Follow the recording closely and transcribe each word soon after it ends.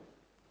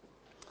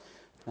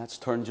Let's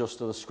turn just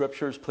to the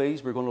scriptures,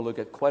 please. We're going to look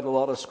at quite a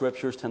lot of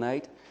scriptures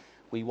tonight.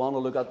 We want to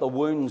look at the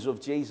wounds of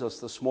Jesus.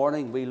 This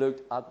morning we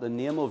looked at the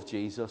name of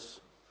Jesus.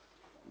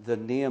 The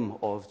name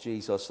of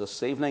Jesus.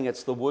 This evening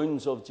it's the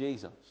wounds of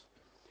Jesus.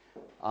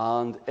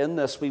 And in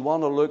this we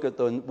want to look at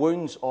the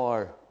wounds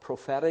are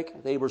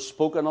prophetic. They were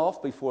spoken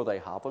of before they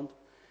happened.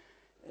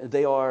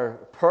 They are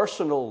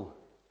personal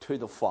to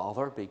the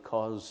Father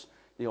because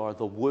they are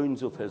the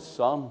wounds of His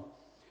Son.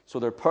 So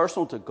they're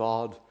personal to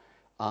God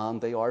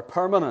and they are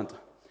permanent.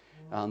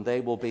 And they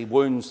will be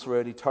wounds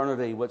throughout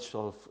eternity which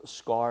have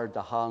scarred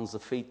the hands, the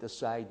feet, the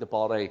side, the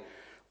body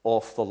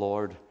of the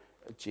Lord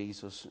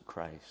Jesus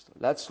Christ.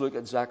 Let's look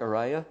at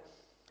Zechariah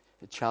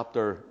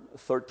chapter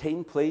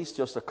 13, please.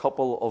 Just a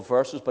couple of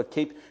verses, but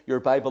keep your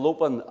Bible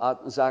open at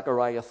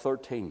Zechariah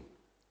 13.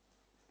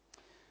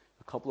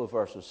 A couple of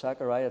verses.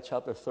 Zechariah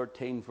chapter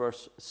 13,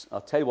 verse...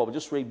 I'll tell you what, we'll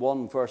just read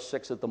verse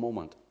 6 at the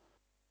moment.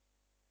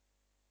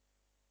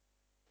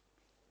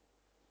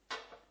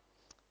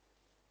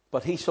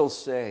 But he shall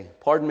say,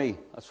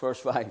 that's verse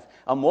 5,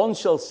 and one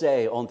shall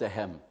say unto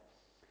him,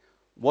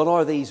 what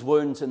are these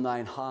wounds in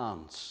thine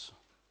hands?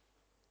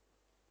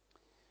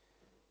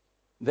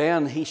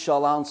 Then he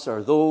shall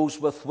answer, those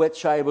with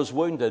which I was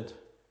wounded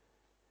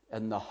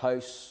in the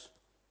house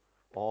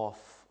of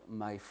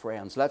my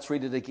friends. Let's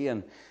read it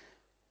again.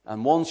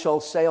 And one shall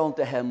say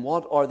unto him,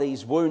 what are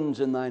these wounds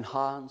in thine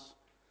hands?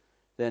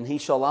 Then he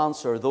shall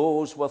answer,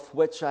 those with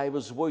which I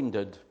was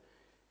wounded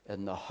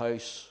in the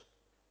house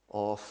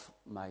of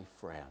my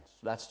friends.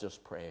 Let's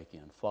just pray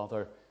again.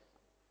 Father,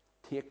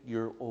 take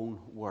your own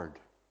word.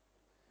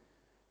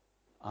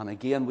 And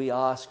again we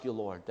ask you,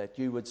 Lord, that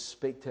you would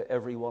speak to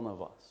every one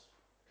of us.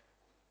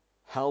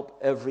 Help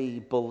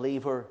every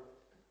believer,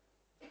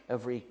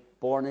 every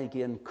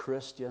born-again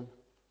Christian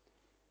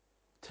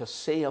to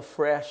see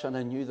afresh and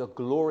anew the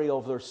glory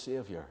of their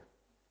Savior.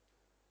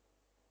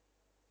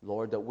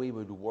 Lord, that we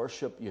would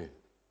worship you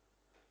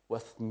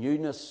with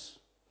newness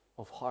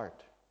of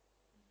heart.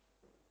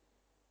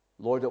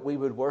 Lord, that we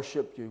would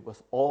worship you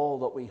with all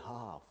that we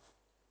have,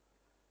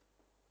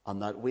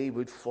 and that we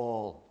would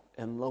fall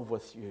in love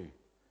with you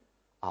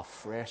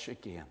afresh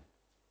again.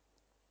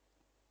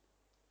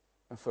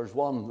 If there's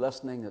one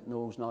listening that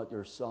knows not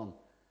your Son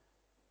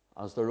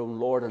as their own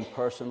Lord and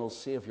personal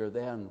Savior,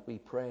 then we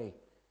pray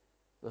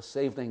this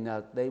evening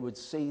that they would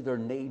see their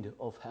need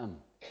of Him.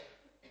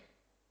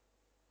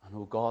 And,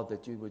 oh God,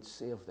 that you would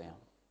save them.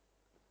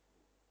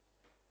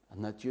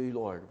 And that you,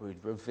 Lord,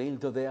 would reveal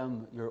to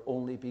them your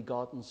only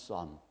begotten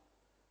Son,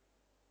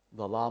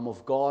 the Lamb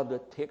of God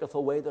that taketh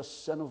away the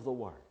sin of the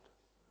world,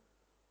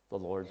 the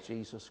Lord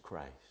Jesus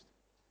Christ.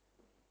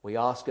 We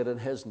ask it in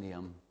His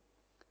name.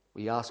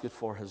 We ask it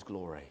for His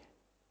glory.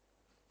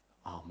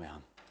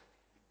 Amen.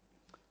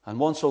 And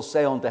one shall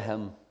say unto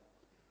him,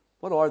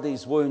 what are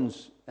these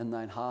wounds in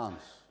thine hands?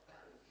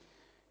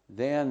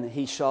 Then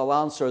he shall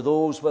answer,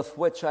 those with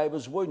which I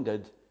was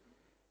wounded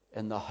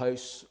in the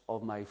house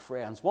of my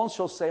friends. One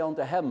shall say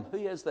unto him, who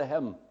is the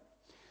him?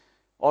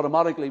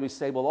 Automatically we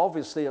say, well,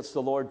 obviously it's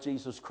the Lord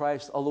Jesus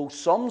Christ, although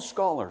some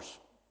scholars,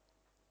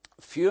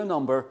 few in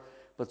number,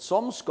 but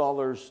some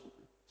scholars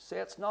say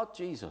it's not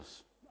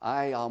Jesus.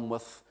 I am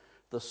with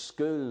the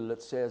school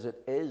that says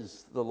it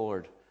is the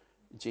Lord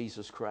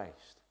Jesus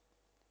Christ.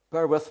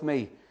 Bear with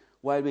me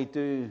while we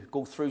do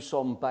go through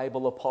some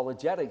Bible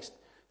apologetics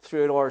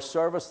throughout our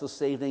service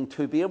this evening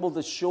to be able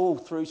to show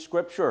through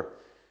Scripture,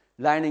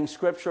 lining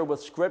Scripture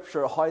with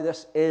Scripture, how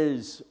this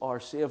is our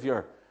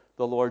Savior,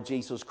 the Lord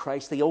Jesus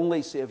Christ, the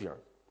only Savior.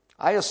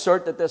 I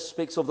assert that this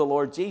speaks of the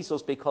Lord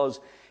Jesus because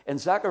in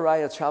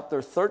Zechariah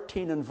chapter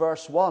 13 and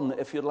verse 1,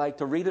 if you'd like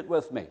to read it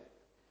with me,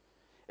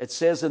 it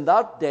says, in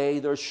that day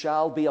there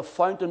shall be a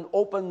fountain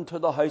opened to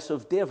the house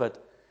of David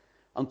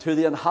and to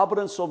the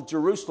inhabitants of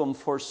Jerusalem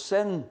for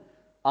sin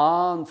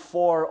and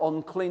for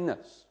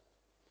uncleanness.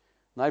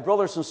 Now,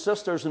 brothers and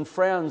sisters and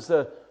friends,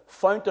 the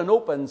fountain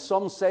opened,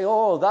 some say,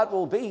 oh, that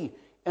will be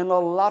in a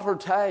latter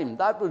time.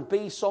 That would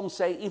be, some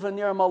say, even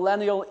near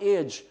millennial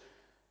age.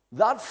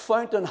 That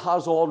fountain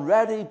has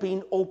already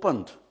been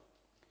opened.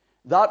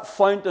 That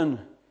fountain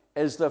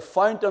is the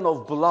fountain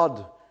of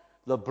blood,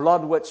 the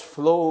blood which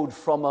flowed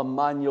from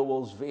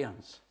Emmanuel's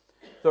veins.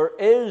 There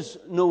is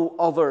no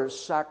other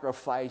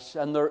sacrifice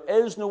and there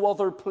is no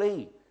other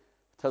plea.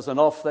 It is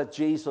enough that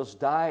Jesus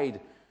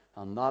died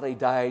and that He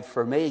died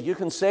for me. You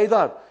can say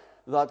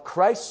that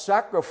Christ's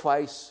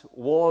sacrifice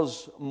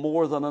was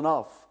more than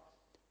enough.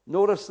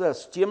 Notice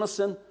this.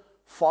 Jameson,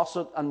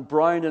 Fawcett and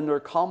Brown in their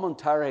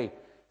commentary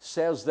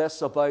says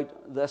this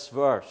about this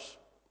verse.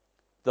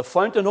 The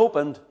fountain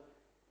opened,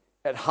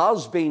 it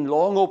has been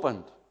long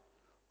opened,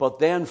 but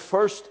then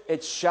first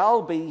it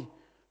shall be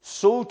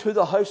so to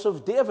the house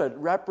of David,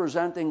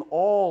 representing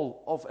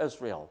all of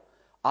Israel,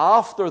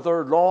 after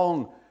their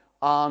long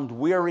and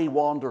weary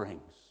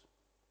wanderings.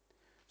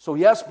 So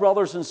yes,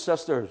 brothers and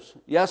sisters,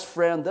 yes,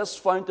 friend, this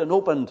fountain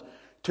opened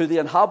to the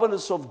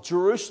inhabitants of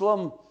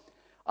Jerusalem,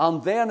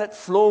 and then it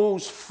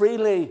flows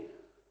freely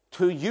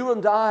to you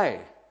and I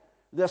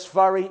this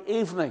very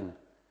evening,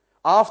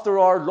 after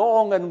our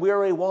long and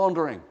weary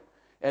wandering.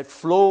 It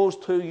flows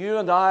to you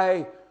and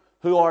I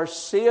who are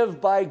saved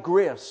by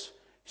grace,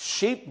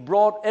 sheep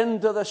brought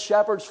into the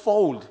shepherd's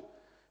fold.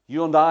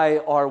 You and I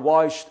are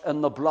washed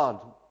in the blood.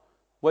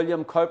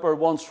 William Cowper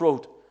once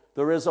wrote,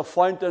 there is a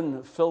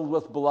fountain filled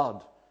with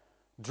blood,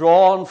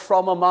 drawn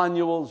from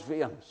Emmanuel's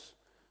veins,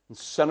 and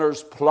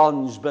sinners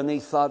plunge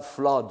beneath that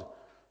flood,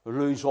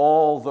 lose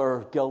all their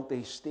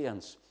guilty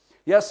stains.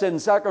 Yes, in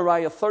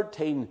Zechariah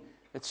 13,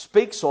 it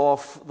speaks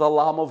of the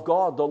Lamb of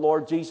God, the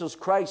Lord Jesus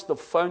Christ, the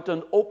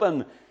fountain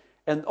opened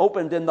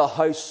in the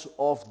house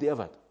of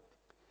David.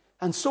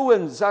 And so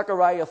in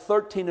Zechariah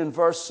 13 and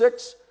verse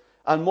 6,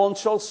 and one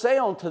shall say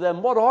unto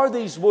them, what are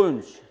these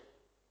wounds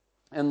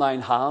in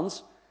thine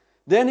hands?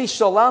 Then he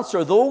shall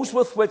answer, those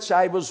with which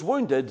I was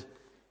wounded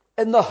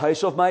in the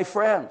house of my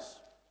friends.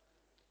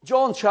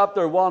 John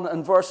chapter 1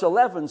 and verse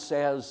 11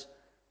 says,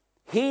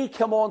 he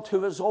came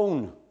unto his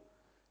own,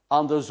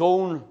 and his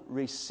own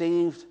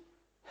received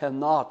him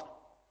not.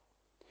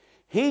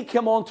 He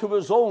came unto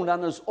his own,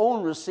 and his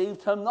own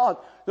received him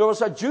not. There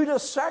was a Judah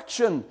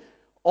section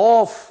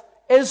of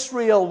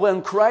Israel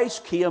when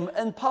Christ came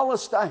in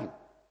Palestine.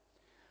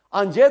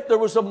 And yet there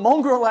was a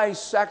mongrelized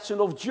section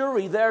of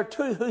Jewry there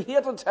too who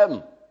hated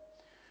him.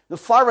 The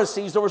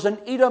Pharisees, there was an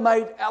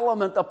Edomite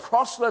element, a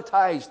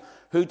proselytized,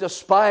 who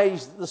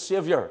despised the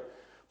Savior.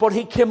 But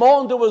he came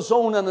on to his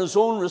own, and his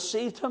own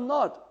received him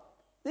not.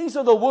 These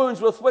are the wounds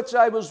with which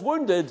I was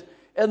wounded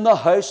in the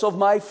house of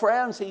my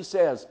friends, he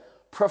says.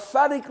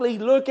 Prophetically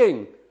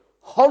looking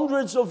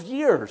hundreds of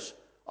years,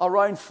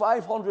 around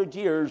 500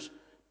 years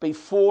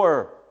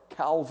before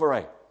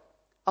Calvary.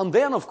 And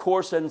then, of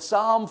course, in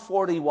Psalm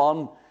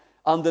 41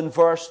 and in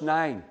verse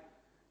 9,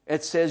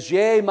 it says,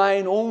 yea,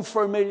 mine own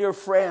familiar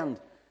friend,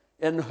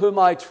 in whom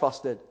I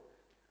trusted,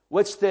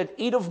 which did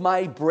eat of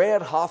my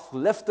bread, hath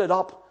lifted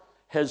up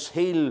his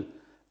heel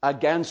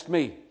against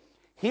me.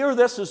 Here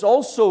this is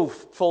also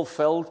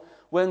fulfilled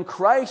when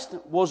Christ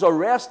was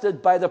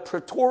arrested by the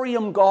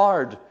Praetorian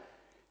Guard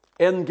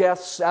in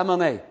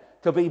Gethsemane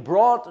to be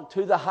brought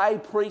to the high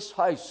priest's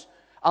house,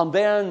 and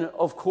then,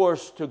 of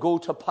course, to go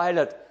to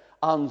Pilate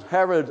and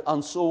Herod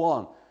and so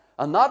on.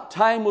 And that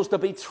time was to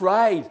be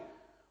tried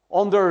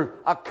under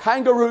a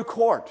kangaroo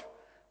court,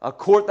 a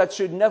court that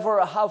should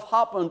never have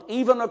happened,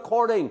 even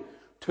according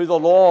to the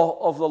law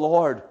of the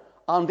Lord,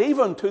 and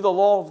even to the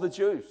law of the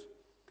Jews.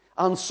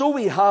 And so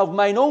we have,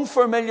 mine own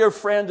familiar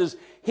friend is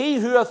he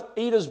who hath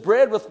eat his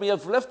bread with me,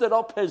 hath lifted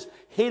up his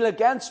heel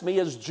against me,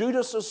 is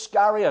Judas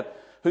Iscariot,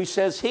 who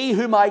says, he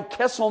whom I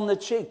kiss on the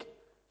cheek.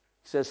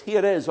 He says, here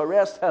it is,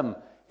 arrest him.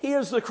 He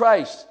is the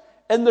Christ.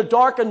 In the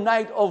darkened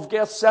night of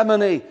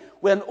Gethsemane,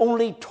 when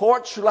only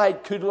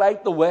torchlight could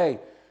light the way,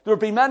 there would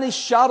be many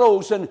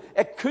shadows, and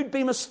it could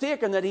be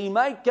mistaken that he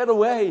might get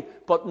away,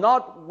 but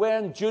not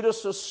when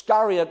Judas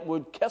Iscariot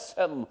would kiss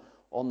him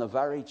on the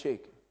very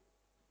cheek.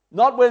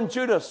 Not when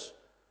Judas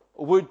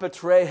would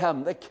betray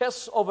him. The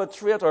kiss of a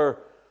traitor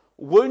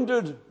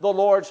wounded the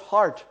Lord's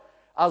heart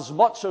as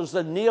much as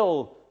the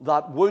nail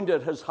that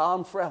wounded his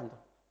hand, friend.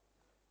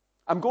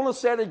 I'm going to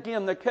say it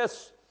again. The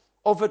kiss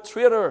of a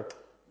traitor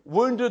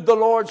wounded the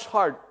Lord's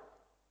heart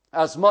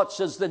as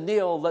much as the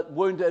nail that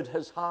wounded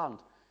his hand.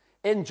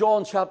 In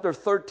John chapter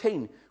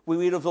 13, we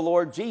read of the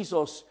Lord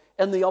Jesus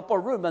in the upper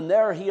room, and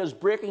there he is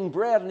breaking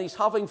bread and he's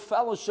having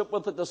fellowship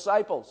with the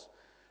disciples.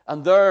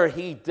 And there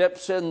he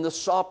dips in the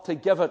sop to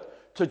give it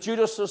to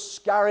Judas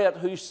Iscariot,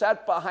 who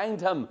sat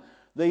behind him,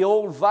 the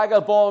old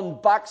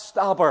vagabond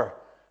backstabber.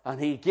 And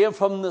he gave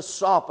him the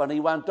sop, and he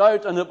went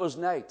out, and it was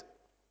night.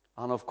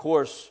 And of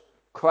course,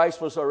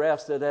 Christ was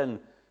arrested in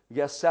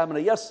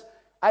Gethsemane. Yes,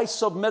 I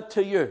submit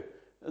to you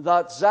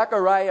that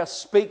Zechariah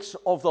speaks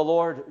of the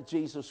Lord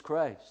Jesus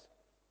Christ.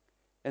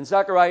 In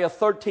Zechariah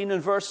 13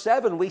 and verse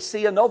 7, we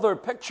see another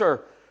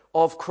picture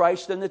of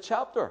Christ in the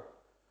chapter.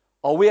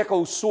 Awake,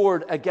 O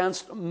sword,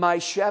 against my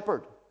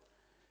shepherd,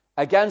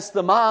 against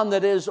the man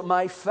that is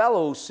my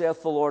fellow,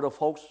 saith the Lord of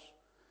hosts.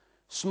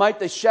 Smite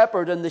the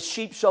shepherd, and the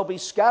sheep shall be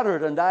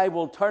scattered, and I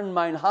will turn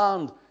mine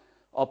hand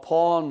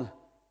upon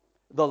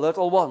the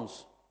little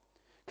ones.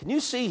 Can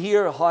you see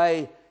here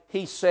how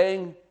he's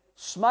saying,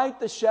 smite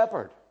the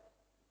shepherd,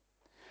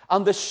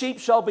 and the sheep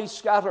shall be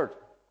scattered?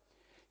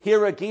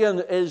 Here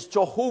again is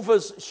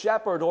Jehovah's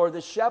shepherd, or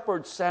the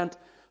shepherd sent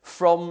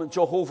from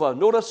Jehovah.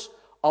 Notice,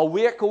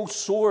 awake, O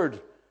sword,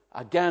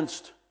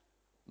 against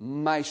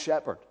my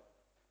shepherd.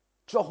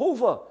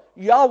 Jehovah,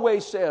 Yahweh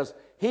says,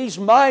 he's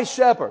my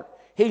shepherd.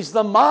 He's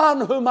the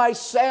man whom I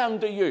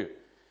send to you.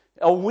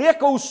 Awake,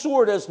 O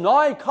sword, as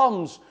now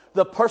comes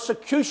the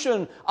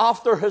persecution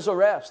after his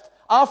arrest,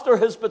 after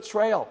his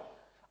betrayal,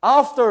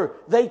 after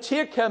they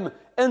take him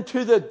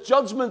into the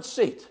judgment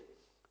seat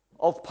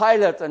of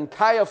Pilate and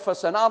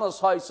Caiaphas and Annas'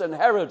 house and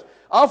Herod.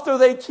 After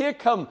they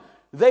take him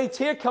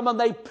and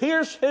they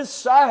pierce his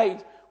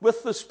side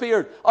with the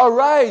spear.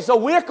 Arise,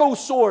 awake, O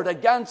sword,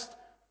 against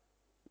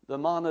the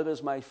man that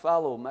is my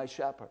fellow, my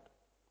shepherd.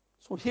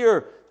 So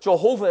here,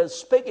 Jehovah is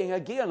speaking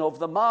again of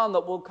the man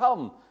that will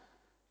come.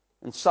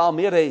 In Psalm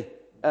 80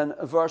 and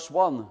verse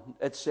 1,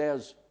 it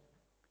says,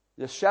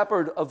 the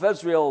shepherd of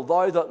Israel,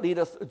 thou that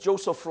leadeth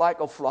Joseph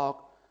like a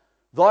flock,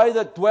 Thou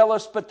that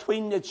dwellest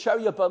between the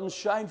cherubims,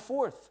 shine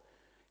forth.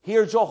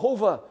 Here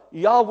Jehovah,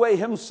 Yahweh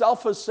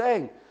himself is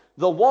saying,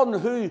 the one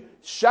who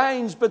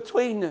shines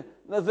between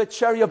the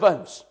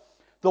cherubims,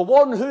 the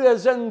one who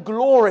is in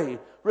glory,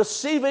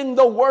 receiving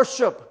the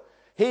worship,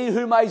 he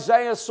whom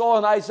Isaiah saw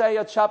in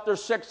Isaiah chapter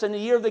 6, in the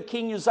year that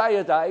King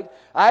Uzziah died,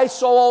 I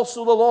saw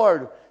also the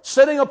Lord,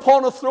 sitting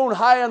upon a throne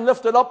high and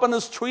lifted up, and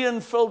his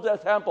train filled the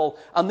temple.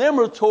 And then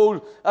we're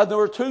told, there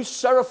were 2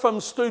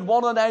 seraphim stood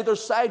one on either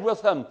side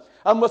with him.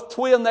 And with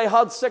twain they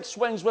had 6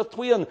 wings, with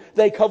twain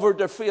they covered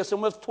their face,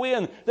 and with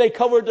twain they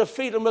covered their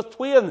feet, and with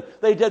twain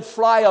they did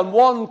fly, and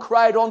one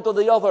cried unto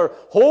the other,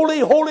 Holy,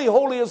 holy,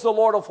 holy is the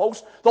Lord of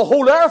hosts, the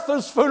whole earth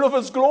is full of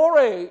his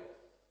glory.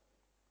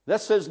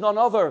 This is none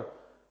other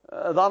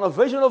than a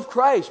vision of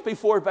Christ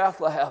before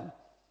Bethlehem.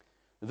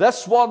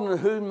 This one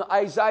whom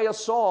Isaiah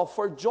saw,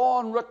 for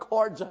John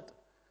records it,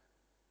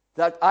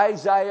 that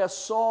Isaiah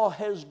saw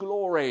his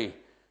glory.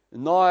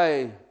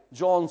 Now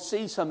John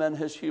sees him in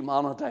his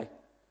humanity.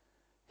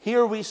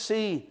 Here we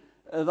see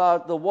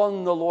that the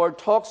one the Lord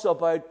talks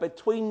about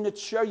between the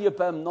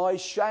cherubim now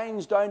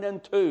shines down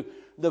into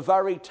the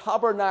very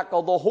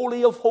tabernacle, the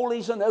Holy of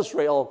Holies in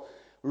Israel,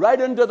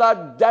 right into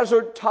that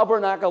desert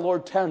tabernacle or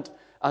tent.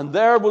 And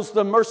there was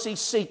the mercy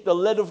seat, the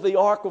lid of the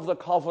Ark of the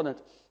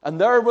Covenant. And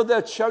there were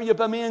the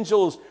cherubim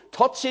angels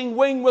touching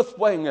wing with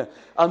wing.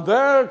 And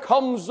there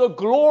comes the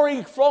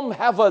glory from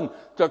heaven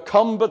to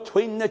come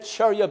between the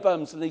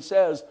cherubims. And he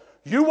says,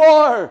 you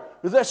are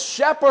the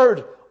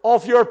shepherd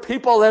of your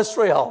people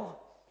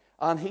Israel.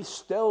 And he's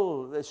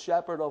still the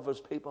shepherd of his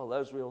people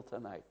Israel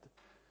tonight.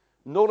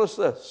 Notice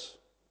this.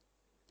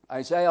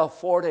 Isaiah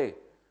 40,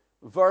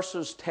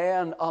 verses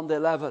 10 and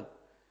 11.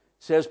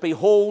 Says,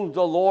 behold,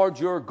 the Lord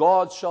your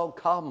God shall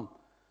come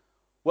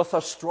with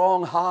a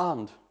strong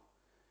hand,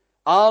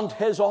 and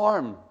his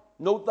arm,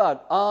 note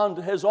that, and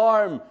his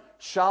arm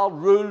shall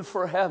rule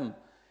for him,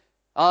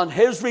 and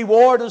his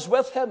reward is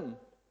with him,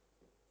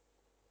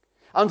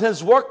 and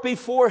his work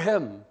before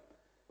him.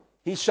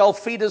 He shall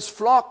feed his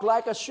flock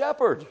like a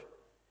shepherd.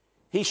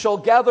 He shall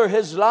gather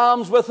his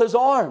lambs with his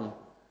arm,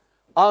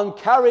 and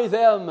carry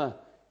them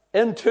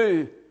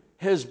into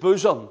his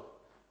bosom.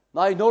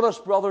 Now notice,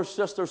 brothers,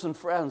 sisters, and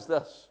friends,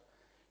 this.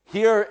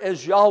 Here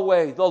is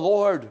Yahweh, the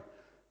Lord,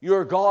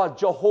 your God,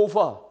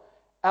 Jehovah,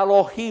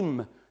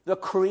 Elohim, the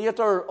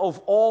creator of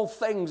all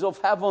things of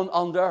heaven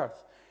and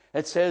earth.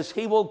 It says,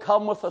 he will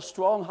come with a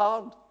strong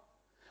hand,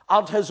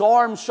 and his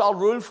arm shall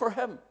rule for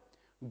him.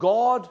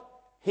 God,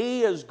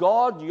 he is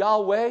God,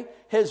 Yahweh.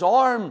 His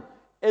arm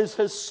is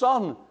his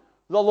Son,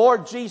 the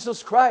Lord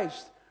Jesus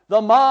Christ,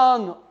 the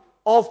man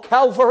of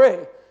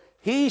Calvary.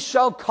 He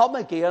shall come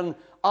again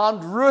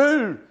and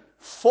rule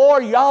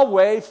for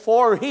Yahweh,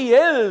 for he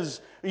is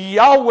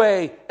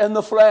Yahweh in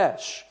the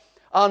flesh.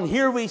 And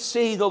here we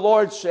see the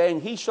Lord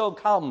saying, he shall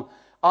come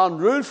and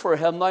rule for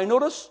him. Now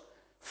notice,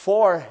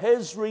 for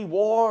his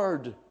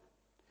reward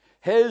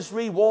is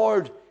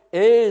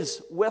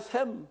with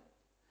him.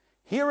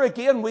 Here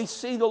again we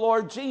see the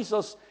Lord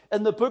Jesus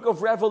in the book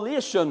of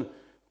Revelation,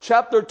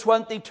 chapter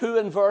 22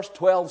 and verse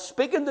 12,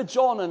 speaking to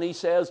John, and he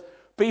says,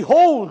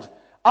 behold,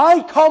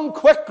 I come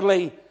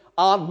quickly,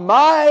 and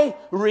my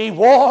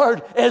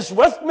reward is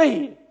with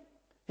me.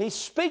 He's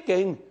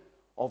speaking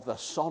of the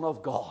Son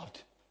of God.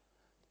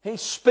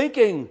 He's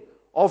speaking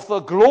of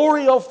the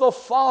glory of the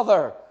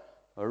Father,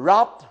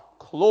 wrapped,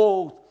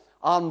 clothed,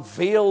 and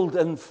veiled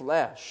in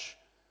flesh.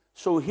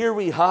 So here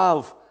we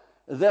have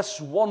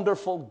this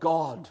wonderful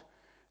God.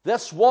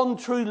 This one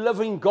true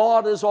living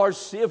God is our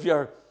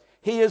Savior.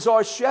 He is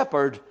our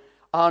shepherd,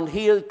 and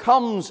he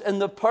comes in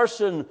the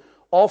person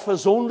of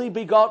his only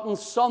begotten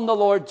Son, the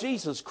Lord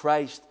Jesus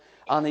Christ,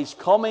 and he's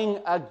coming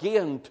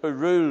again to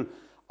rule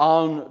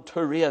and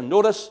to reign.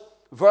 Notice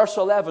verse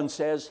 11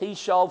 says, he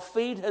shall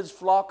feed his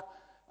flock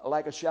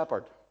like a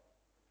shepherd.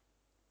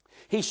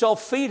 He shall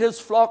feed his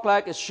flock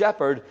like a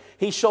shepherd.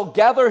 He shall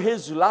gather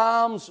his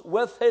lambs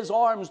with his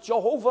arms.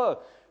 Jehovah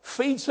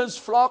feeds his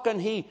flock, and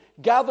he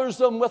gathers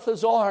them with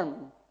his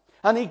arm.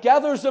 And he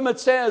gathers them, it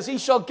says, he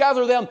shall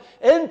gather them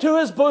into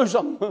his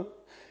bosom,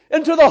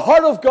 into the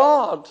heart of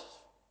God.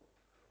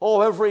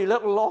 Oh, every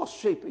little lost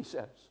sheep, he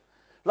says.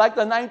 Like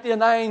the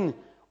 99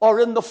 are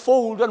in the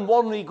fold, and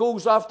one, he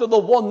goes after the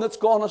one that's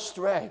gone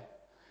astray.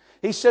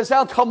 He says,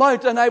 I'll come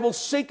out and I will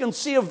seek and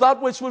save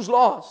that which was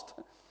lost.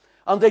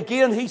 And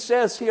again he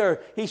says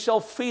here, he shall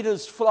feed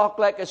his flock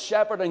like a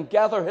shepherd and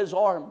gather his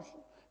arms.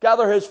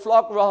 Gather his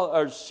flock,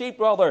 or sheep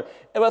rather,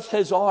 with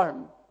his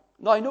arm.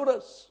 Now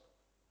notice,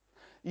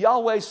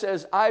 Yahweh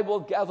says, I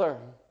will gather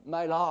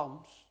my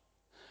lambs.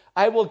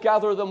 I will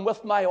gather them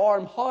with my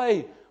arm.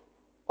 How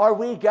are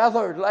we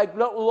gathered like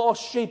little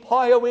lost sheep?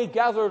 How are we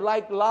gathered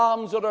like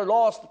lambs that are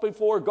lost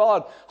before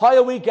God? How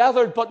are we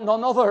gathered but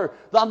none other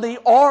than the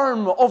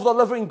arm of the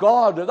living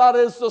God? That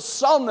is the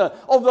Son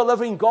of the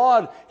living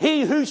God.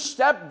 He who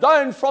stepped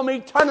down from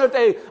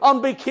eternity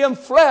and became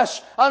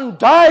flesh and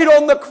died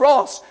on the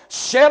cross,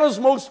 shed his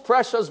most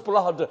precious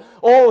blood.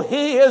 Oh,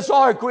 he is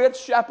our great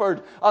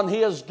shepherd, and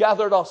he has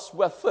gathered us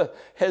with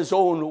his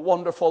own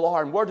wonderful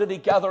arm. Where did he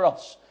gather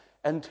us?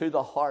 into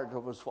the heart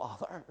of his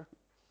Father,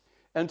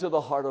 into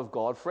the heart of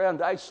God.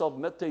 Friend, I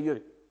submit to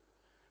you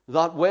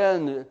that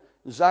when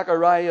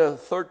Zechariah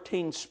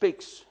 13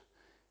 speaks,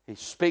 he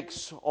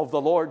speaks of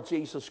the Lord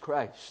Jesus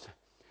Christ,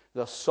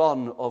 the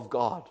Son of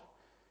God.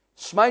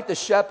 Smite the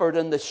shepherd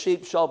and the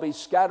sheep shall be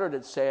scattered,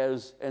 it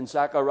says in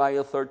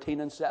Zechariah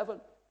 13:7.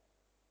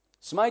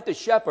 Smite the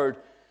shepherd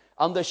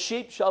and the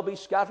sheep shall be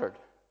scattered.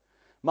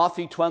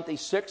 Matthew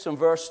 26 and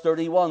verse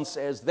 31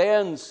 says,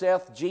 Then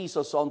saith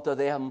Jesus unto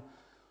them,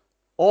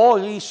 All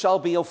ye shall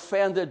be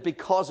offended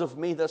because of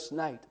me this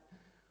night.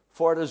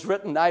 For it is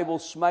written, I will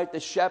smite the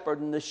shepherd,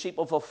 and the sheep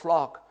of a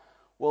flock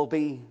will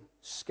be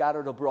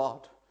scattered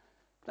abroad.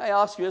 Can I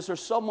ask you, is there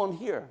someone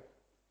here,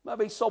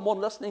 maybe someone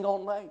listening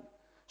online,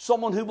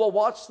 someone who will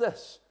watch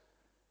this?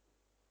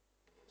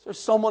 Is there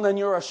someone and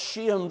you're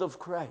ashamed of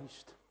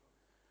Christ?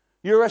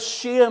 You're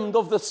ashamed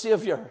of the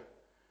Savior.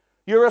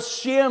 You're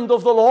ashamed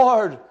of the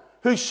Lord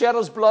who shed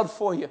his blood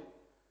for you.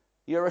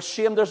 You're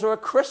ashamed. Is there a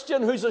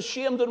Christian who's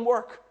ashamed in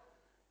work?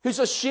 Who's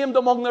ashamed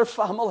among their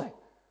family?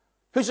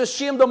 Who's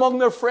ashamed among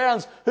their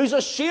friends? Who's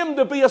ashamed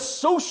to be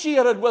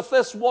associated with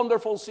this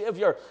wonderful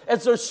Savior?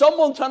 Is there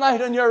someone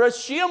tonight and you're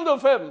ashamed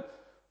of him?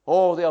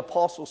 Oh, the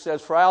apostle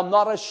says, For I am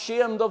not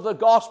ashamed of the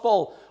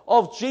gospel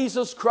of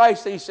Jesus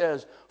Christ, he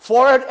says.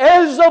 For it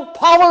is the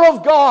power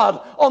of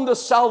God unto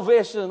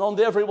salvation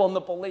unto everyone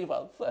that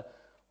believeth.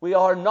 We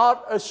are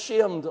not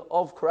ashamed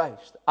of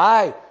Christ.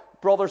 I,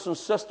 brothers and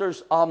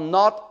sisters, am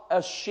not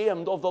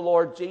ashamed of the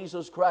Lord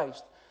Jesus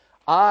Christ.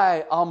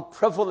 I am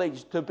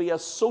privileged to be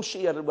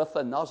associated with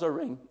the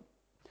Nazarene.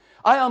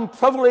 I am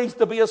privileged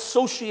to be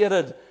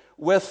associated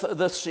with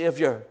the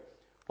Savior.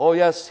 Oh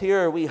yes,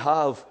 here we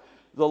have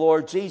the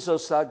Lord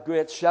Jesus, that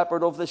great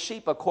shepherd of the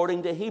sheep,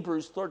 according to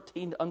Hebrews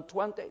 13 and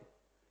 20.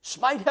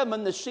 Smite him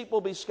and the sheep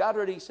will be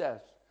scattered, he says.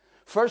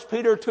 1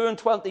 Peter 2 and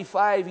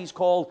 25, he's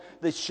called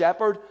the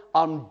shepherd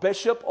and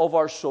bishop of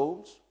our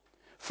souls.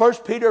 1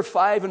 Peter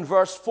 5 and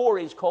verse 4,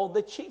 he's called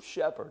the chief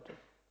shepherd.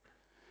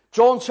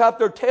 John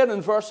chapter 10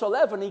 and verse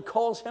 11, he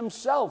calls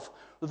himself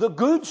the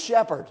good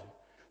shepherd.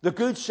 The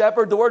good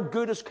shepherd, the word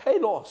good is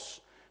kalos.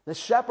 The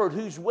shepherd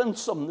who's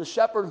winsome, the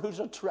shepherd who's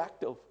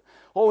attractive.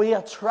 Oh, he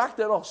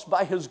attracted us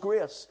by his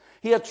grace.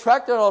 He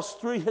attracted us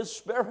through his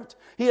Spirit.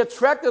 He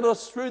attracted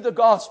us through the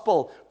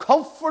gospel.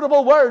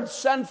 Comfortable words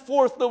sent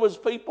forth to his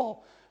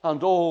people.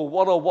 And oh,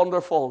 what a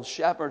wonderful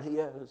shepherd he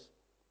is.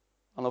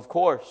 And of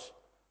course,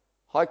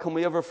 how can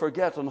we ever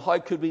forget, and how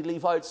could we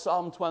leave out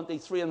Psalm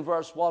 23 and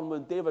verse 1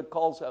 when David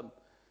calls him?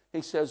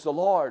 He says, The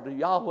Lord,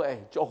 Yahweh,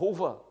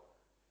 Jehovah,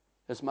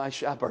 is my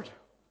shepherd.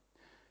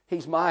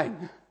 He's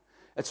mine.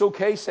 It's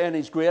okay saying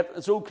he's great.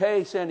 It's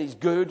okay saying he's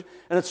good.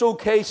 And it's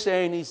okay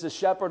saying he's the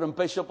shepherd and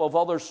bishop of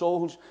other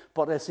souls.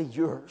 But is he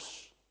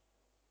yours?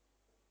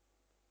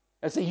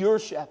 Is he your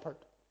shepherd?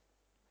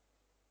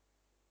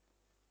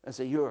 Is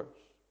he yours?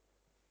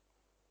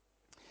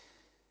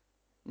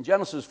 In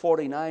Genesis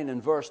 49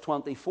 and verse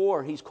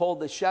 24, he's called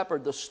the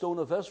shepherd, the stone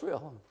of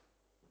Israel.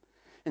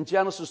 In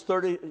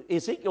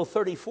Ezekiel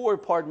 34,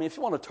 if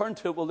you want to turn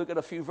to it, we'll look at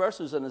a few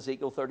verses in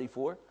Ezekiel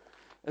 34.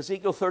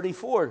 Ezekiel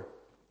 34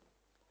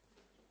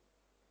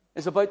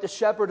 is about the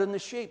shepherd and the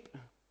sheep.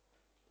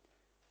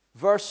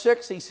 Verse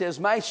 6, he says,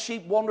 My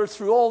sheep wandered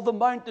through all the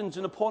mountains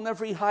and upon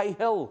every high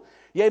hill.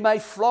 Yea, my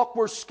flock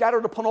were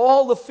scattered upon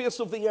all the face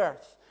of the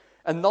earth,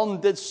 and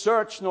none did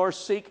search nor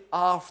seek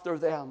after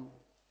them.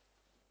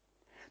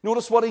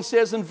 Notice what he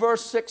says in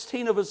verse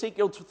 16 of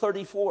Ezekiel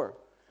 34.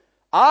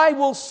 I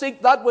will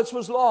seek that which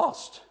was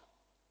lost.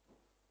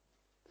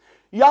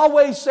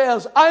 Yahweh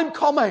says, I'm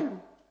coming.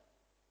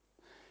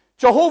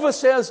 Jehovah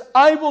says,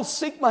 I will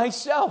seek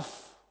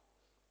myself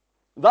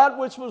that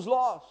which was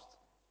lost.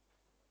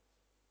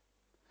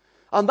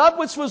 And that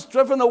which was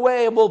driven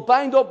away will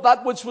bind up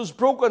that which was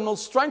broken, will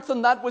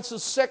strengthen that which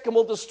is sick, and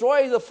will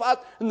destroy the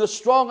fat and the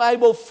strong. I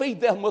will feed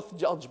them with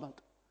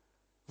judgment.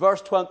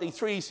 Verse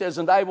 23 says,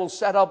 And I will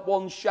set up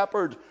one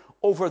shepherd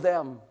over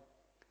them,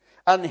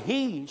 and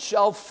he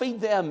shall feed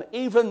them,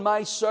 even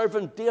my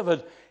servant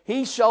David.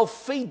 He shall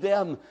feed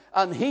them,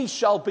 and he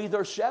shall be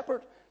their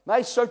shepherd.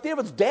 My servant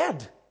David's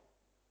dead.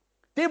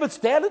 David's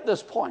dead at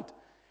this point.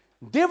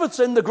 David's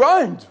in the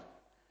ground.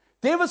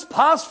 David's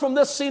passed from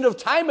this scene of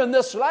time in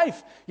this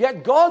life.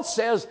 Yet God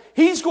says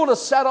he's going to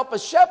set up a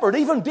shepherd.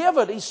 Even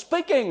David, he's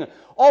speaking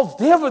of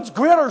David's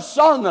greater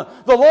son,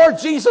 the Lord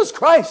Jesus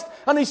Christ.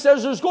 And he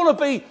says there's going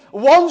to be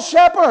one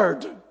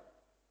shepherd.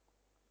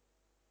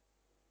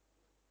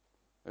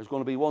 There's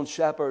going to be one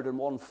shepherd and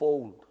one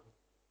fold.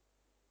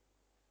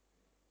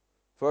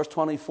 Verse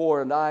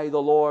 24, And I,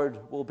 the Lord,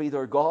 will be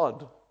their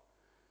God,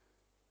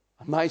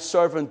 and my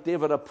servant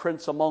David a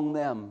prince among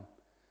them.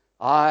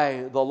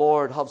 I, the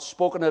Lord, have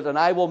spoken it, and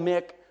I will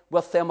make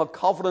with them a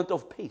covenant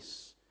of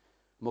peace.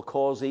 And will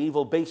cause the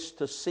evil beast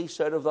to cease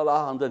out of the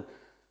land, and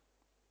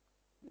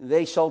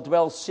they shall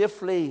dwell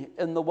safely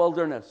in the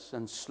wilderness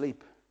and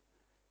sleep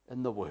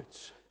in the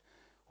woods.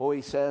 Oh,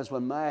 he says,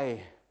 when my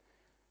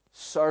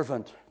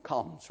servant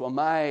comes, when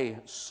my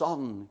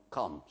son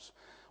comes,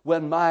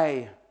 when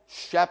my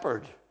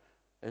shepherd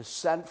is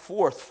sent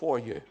forth for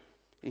you,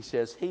 He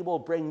says, He will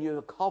bring you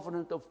a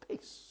covenant of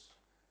peace.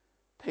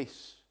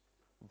 Peace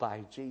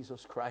by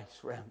Jesus Christ,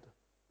 friend.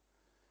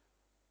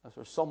 Is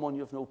there someone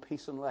you have no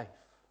peace in life?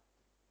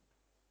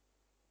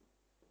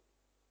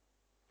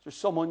 Is there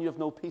someone you have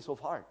no peace of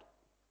heart?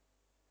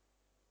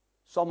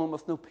 Someone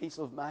with no peace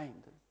of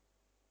mind?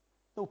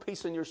 No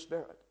peace in your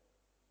spirit?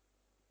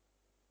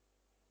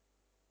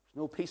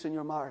 There's no peace in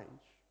your marriage?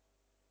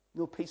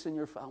 No peace in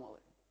your family?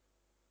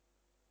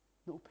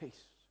 No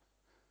peace.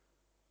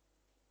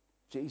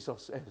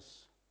 Jesus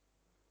is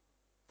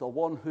the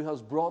one who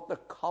has brought the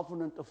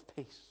covenant of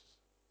peace,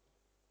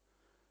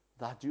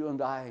 that you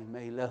and I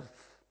may live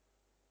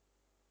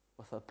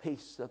with a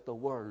peace that the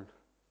world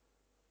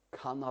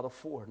cannot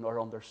afford nor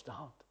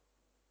understand.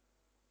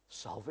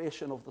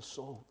 Salvation of the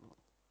soul,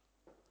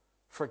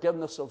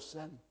 forgiveness of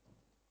sin,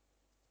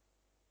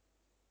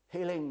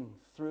 healing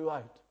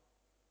throughout.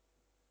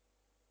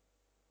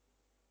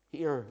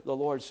 Here the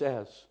Lord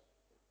says,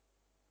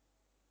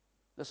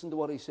 listen to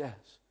what He says.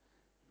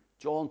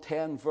 John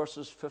 10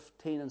 verses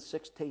 15 and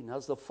 16.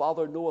 As the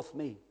Father knoweth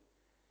me,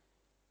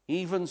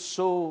 even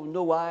so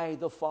know I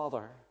the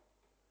Father.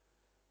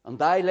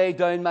 And I lay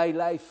down my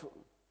life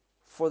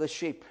for the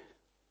sheep.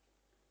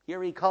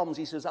 Here He comes.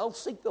 He says, I'll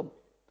seek them.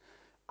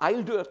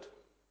 I'll do it.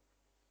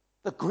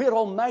 The great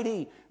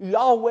almighty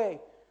Yahweh,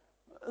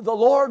 the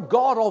Lord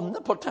God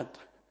omnipotent,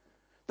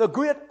 the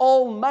great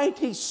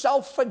almighty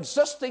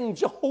self-existing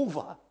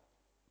Jehovah,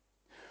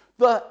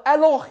 the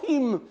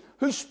Elohim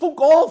who spoke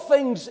all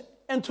things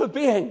into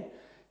being.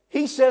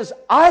 He says,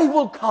 I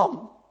will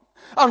come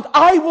and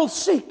I will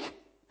seek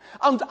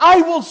and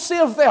I will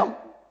save them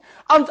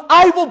and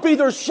I will be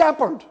their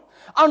shepherd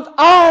and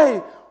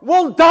I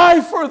will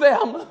die for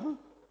them.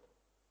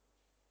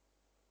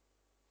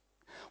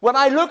 When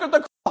I look at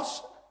the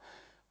cross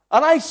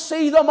and I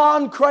see the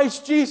man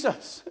Christ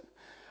Jesus,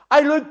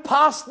 I look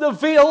past the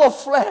veil of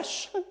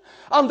flesh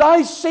and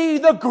I see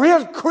the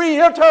great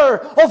Creator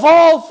of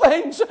all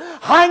things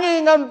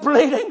hanging and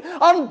bleeding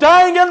and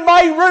dying in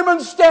my room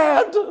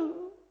instead.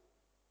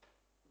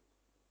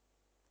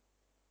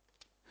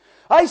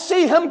 I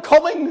see Him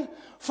coming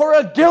for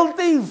a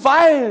guilty,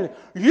 vile,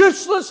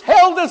 useless,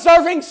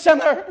 hell-deserving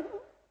sinner.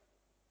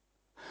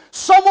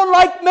 Someone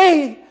like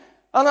me,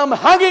 and I'm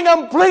hanging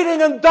and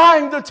bleeding and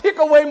dying to take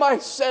away my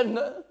sin.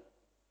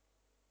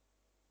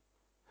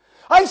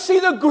 I see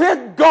the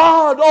great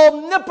God,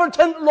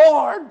 omnipotent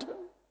Lord.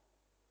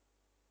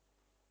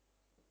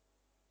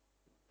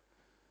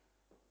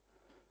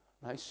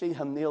 I see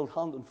Him nailed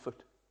hand and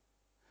foot.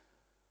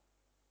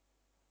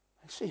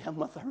 I see Him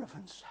with a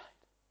riven side.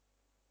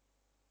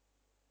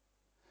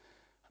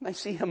 And I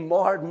see Him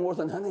marred more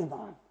than any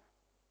man.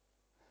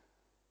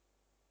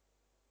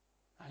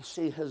 I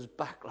see His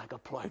back like a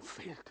plowed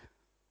field.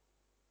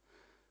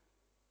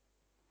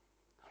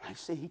 And I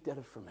see He did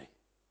it for me.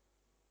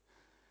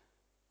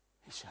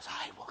 He says,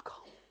 I will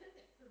come.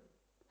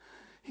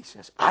 He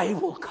says, I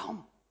will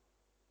come.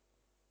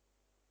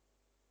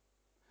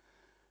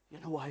 You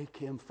know why He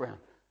came, friend?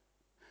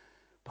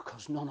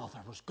 Because none other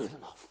was good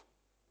enough.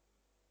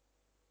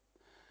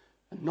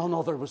 And none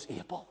other was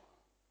able.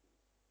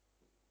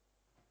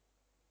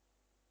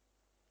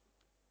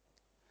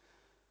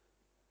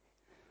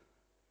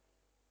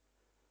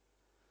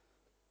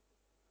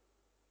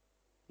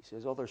 He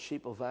says, other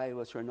sheep of I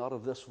which are not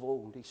of this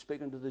fold. He's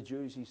speaking to the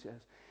Jews, he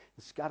says.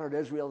 And scattered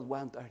Israel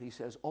went out. He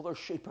says, other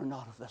sheep are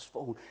not of this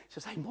fold. He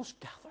says, I must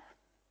gather.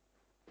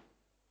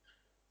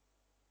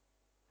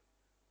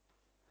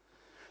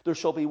 There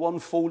shall be one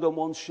fold and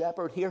one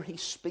shepherd. Here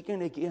he's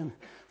speaking again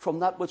from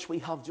that which we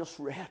have just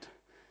read.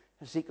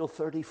 Ezekiel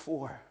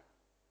 34.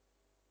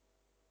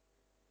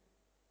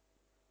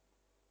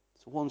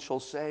 So one shall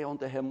say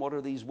unto him, what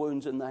are these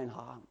wounds in thine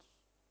hands?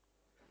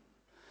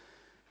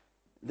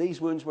 These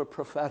wounds were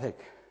prophetic,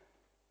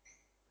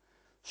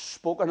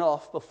 spoken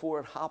of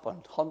before it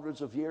happened, hundreds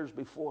of years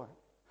before.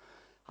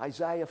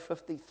 Isaiah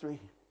 53,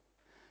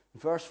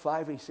 verse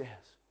 5, he says,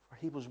 for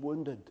He was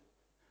wounded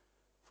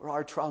for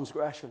our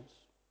transgressions,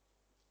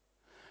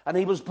 and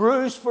He was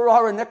bruised for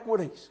our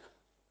iniquities.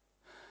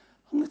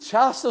 And the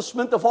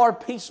chastisement of our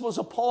peace was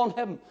upon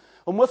Him,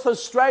 and with His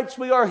stripes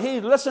we are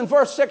healed. Listen,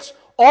 verse 6,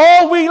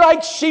 all we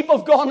like sheep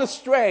have gone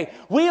astray.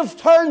 We have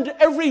turned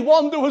every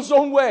one to his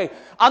own way.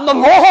 And the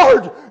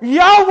Lord,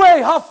 Yahweh,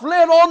 hath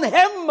laid on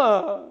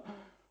Him,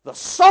 the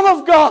Son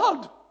of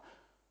God,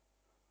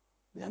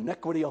 the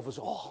iniquity of us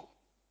all.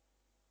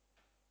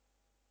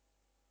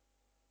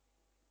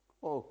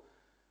 Oh,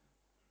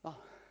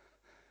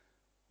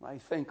 I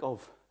think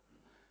of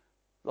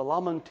the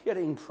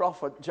lamenting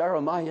prophet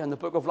Jeremiah in the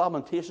book of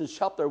Lamentations,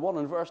 chapter 1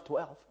 and verse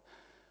 12.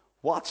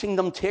 Watching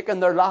them taking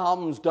their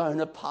lambs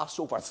down at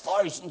Passover,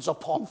 thousands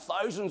upon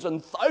thousands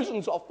and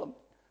thousands of them.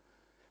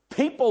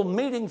 People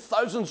meeting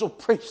thousands of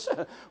priests,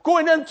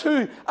 going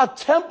into a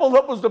temple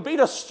that was to be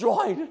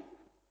destroyed.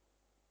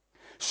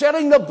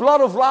 Shedding the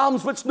blood of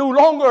lambs which no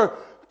longer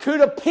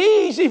could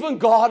appease even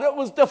God. It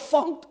was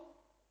defunct.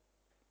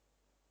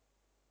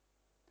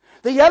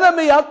 The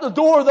enemy at the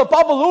door, the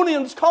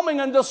Babylonians coming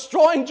and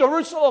destroying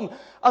Jerusalem.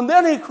 And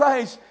then he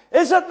cries,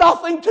 is it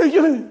nothing to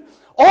you?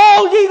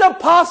 All ye that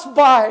pass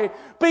by,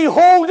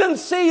 behold and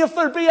see if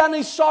there be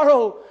any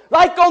sorrow,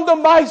 like unto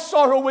my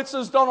sorrow which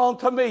is done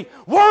unto me.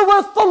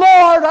 Wherewith the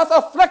Lord hath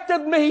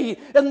afflicted me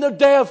in the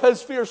day of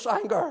his fierce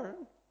anger.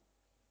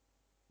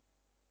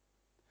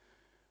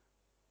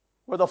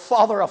 Where the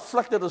Father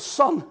afflicted his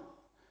Son.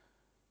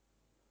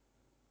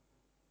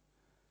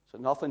 Is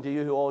it nothing to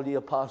you, all ye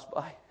that pass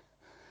by?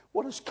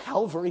 What does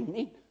Calvary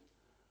mean?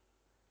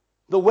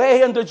 The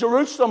way into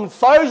Jerusalem,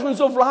 thousands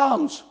of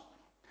lambs.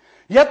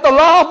 Yet the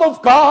Lamb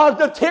of God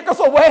that taketh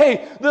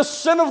away the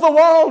sin of the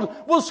world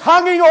was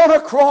hanging on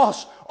a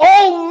cross.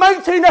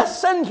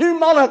 Almightiness in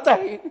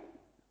humanity.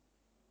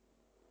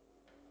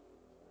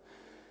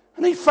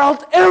 And he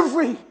felt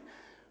every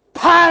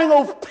pang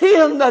of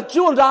pain that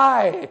you and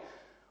I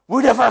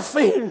would ever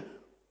feel.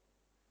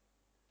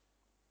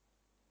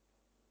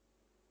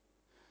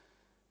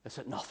 Is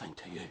it nothing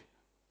to you?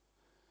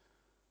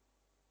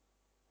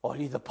 All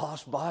ye that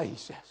pass by, he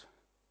says.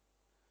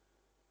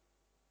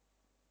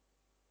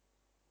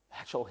 The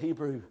actual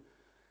Hebrew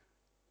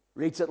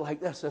reads it like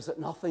this. Is it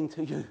nothing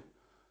to you?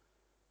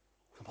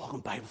 They're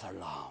walking by with their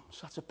lambs.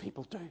 That's what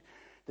people do.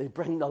 They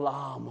bring the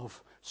lamb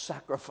of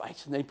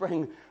sacrifice, and they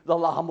bring the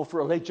lamb of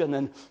religion,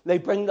 and they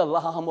bring the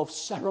lamb of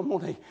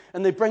ceremony,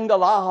 and they bring the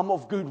lamb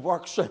of good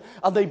works,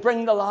 and they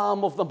bring the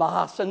lamb of the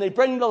Mass, and they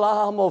bring the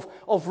lamb of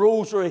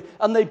rosary,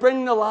 and they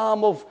bring the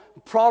lamb of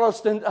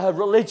Protestant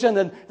religion,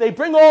 and they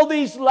bring all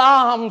these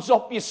lambs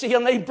up, you see,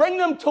 and they bring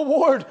them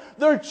toward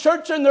their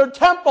church and their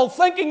temple,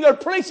 thinking they're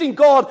praising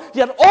God,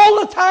 yet all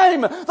the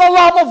time the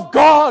Lamb of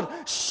God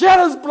shed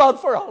his blood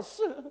for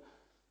us.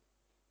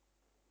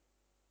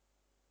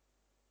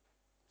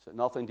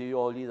 Nothing to you,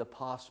 all ye that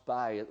pass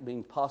by. It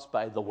means pass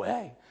by the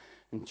way.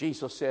 And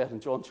Jesus said in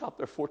John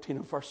chapter 14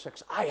 and verse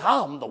 6, I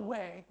am the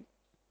way,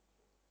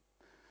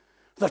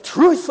 the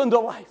truth, and the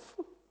life.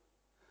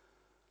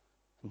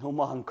 No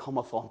man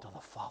cometh unto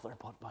the Father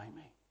but by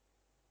me.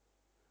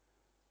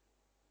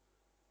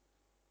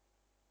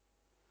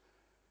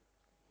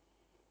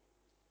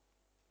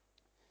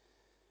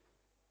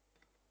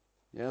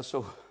 Yeah,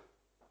 so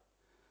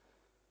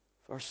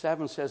verse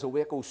 7 says,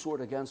 awake, O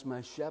sword, against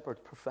my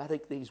shepherd.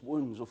 Prophetic, these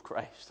wounds of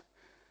Christ.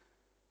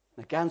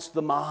 Against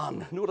the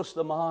man. Notice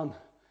the man.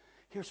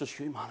 Here's his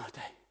humanity.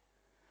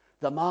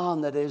 The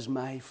man that is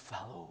my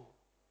fellow.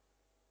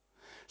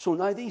 So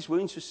now these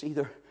wounds, you see,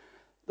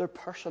 they're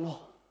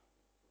personal.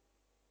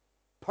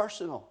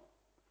 Personal.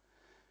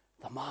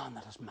 The man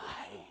that is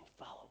my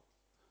fellow.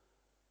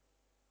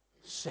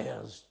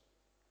 Says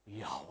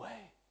Yahweh.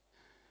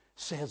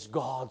 Says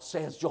God.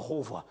 Says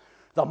Jehovah.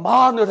 The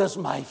man that is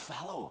my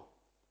fellow.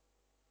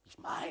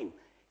 He's mine.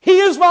 He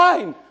is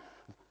mine.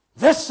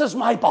 This is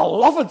my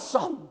beloved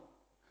Son.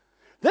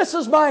 This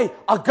is my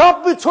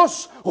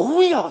agapetos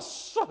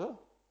huios.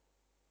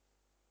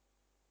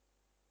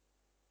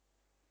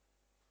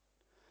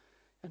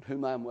 In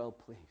whom I am well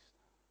pleased.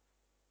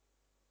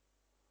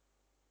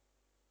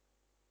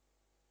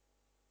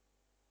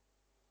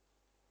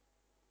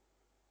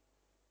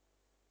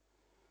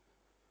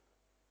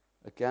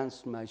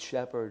 Against my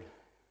shepherd.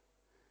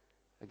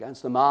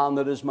 Against the man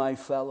that is my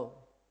fellow.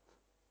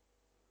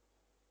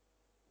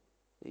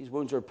 These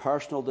wounds are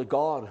personal to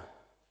God.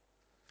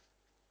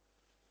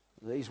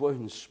 These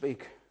wounds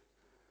speak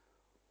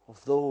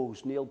of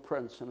those nail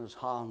prints in his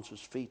hands,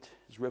 his feet,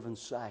 his riven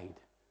side.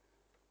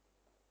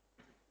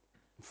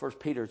 In 1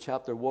 Peter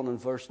chapter 1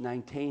 and verse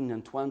 19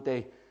 and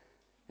 20,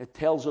 it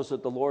tells us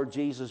that the Lord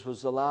Jesus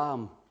was the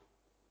Lamb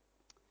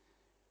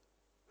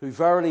who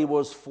verily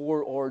was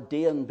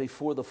foreordained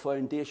before the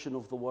foundation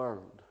of the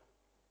world,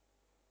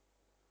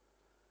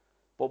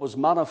 but was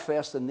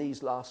manifest in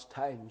these last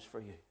times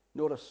for you.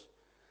 Notice,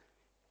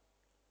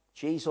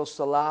 Jesus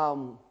the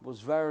Lamb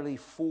was verily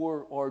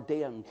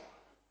foreordained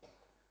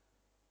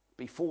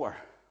before.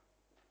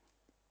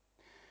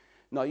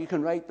 Now you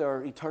can write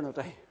there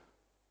eternity.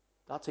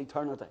 That's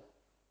eternity.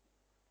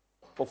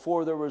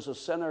 Before there was a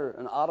sinner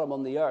and Adam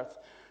on the earth,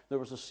 there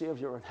was a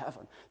Savior in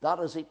heaven. That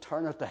is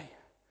eternity.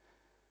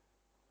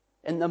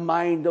 In the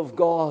mind of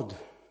God,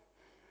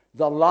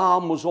 the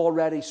Lamb was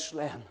already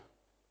slain.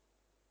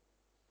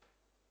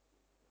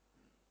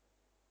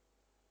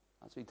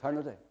 That's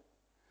eternity.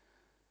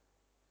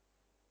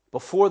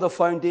 Before the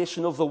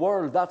foundation of the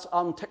world, that's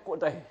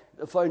antiquity.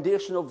 The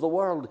foundation of the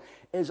world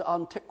is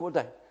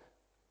antiquity.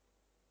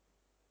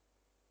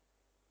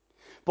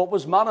 But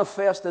was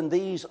manifest in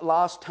these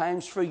last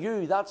times for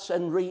you. That's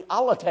in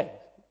reality.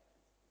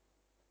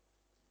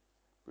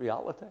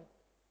 Reality.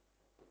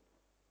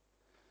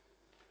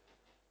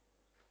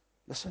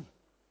 Listen.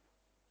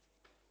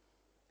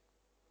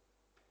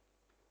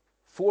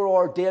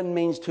 Foreordained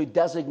means to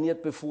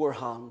designate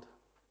beforehand.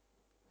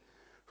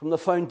 From the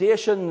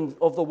foundation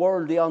of the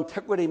world, the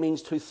antiquity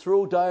means to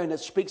throw down. It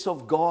speaks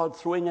of God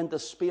throwing into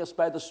space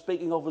by the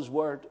speaking of his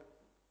word.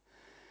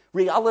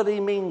 Reality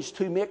means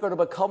to make or to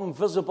become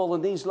visible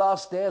in these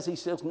last days. He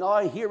says,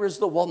 now here is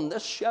the one,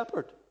 this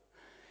shepherd.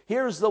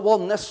 Here's the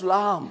one, this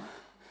lamb.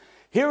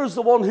 Here's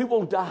the one who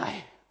will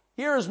die.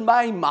 Here's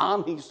my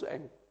man, he's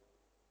saying.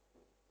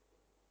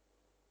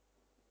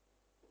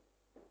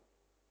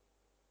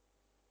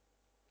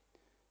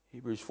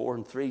 Hebrews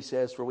 4:3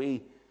 says, for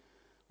we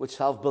which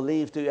have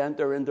believed do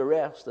enter into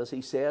rest, as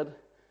he said,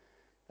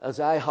 as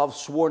I have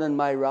sworn in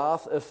my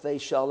wrath, if they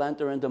shall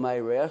enter into my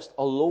rest,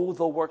 although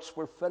the works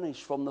were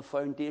finished from the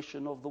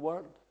foundation of the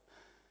world.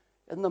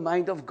 In the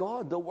mind of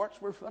God, the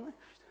works were finished.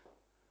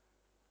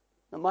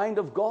 The mind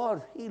of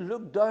God, he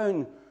looked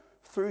down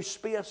through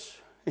space.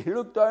 He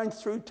looked down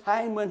through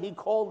time when he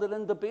called it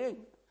into being.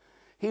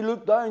 He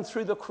looked down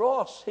through the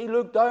cross. He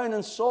looked down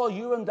and saw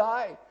you and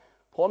I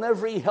upon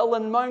every hill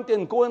and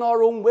mountain, going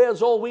our own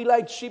ways. All we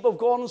like sheep have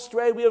gone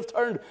astray. We have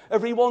turned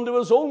every one to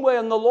his own way,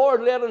 and the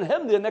Lord laid on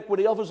him the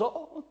iniquity of us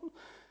all.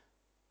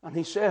 And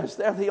he says,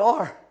 there they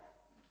are.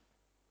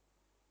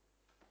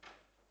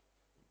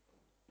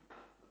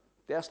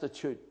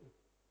 Destitute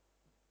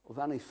of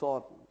any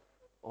thought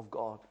of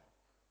God.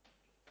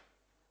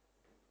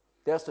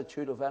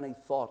 Destitute of any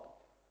thought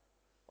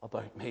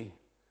about me.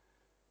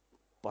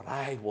 But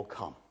I will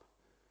come,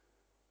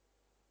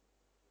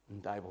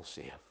 and I will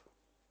save.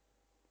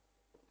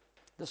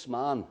 This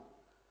man,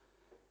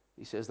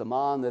 he says, the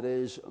man that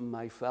is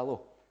my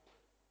fellow.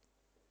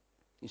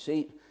 You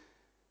see,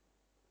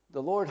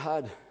 the Lord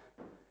had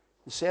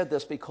said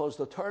this because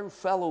the term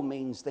fellow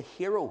means the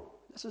hero.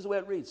 This is the way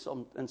it reads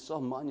in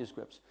some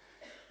manuscripts.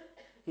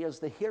 He is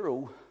the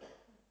hero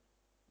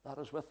that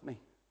is with me.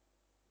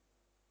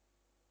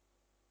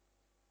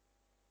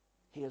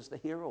 He is the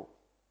hero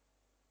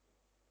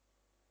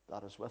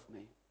that is with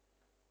me.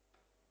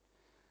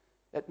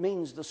 It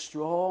means the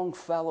strong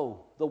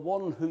fellow, the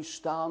one who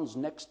stands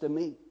next to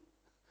me.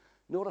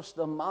 Notice,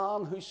 the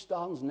man who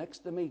stands next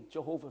to me,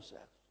 Jehovah says.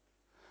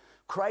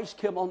 Christ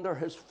came under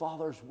his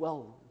Father's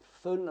will,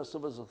 fullness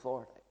of his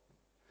authority.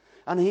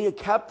 And he had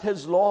kept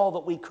his law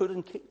that we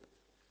couldn't keep.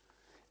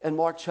 In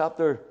Mark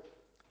chapter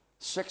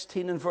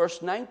 16 and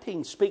verse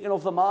 19, speaking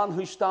of the man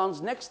who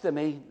stands next to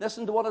me,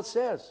 listen to what it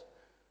says.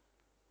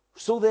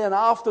 So then,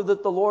 after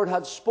that the Lord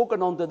had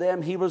spoken unto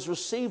them, he was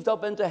received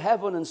up into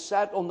heaven and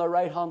sat on the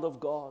right hand of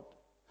God.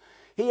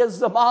 He is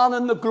the man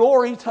in the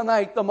glory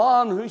tonight, the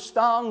man who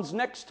stands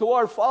next to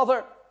our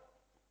Father.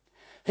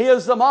 He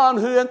is the man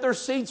who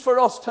intercedes for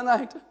us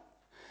tonight.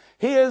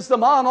 He is the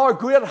man, our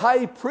great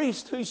high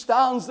priest, who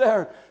stands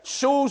there,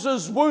 shows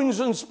his wounds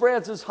and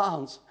spreads his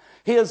hands.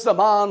 He is the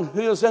man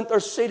who is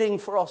interceding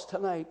for us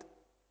tonight.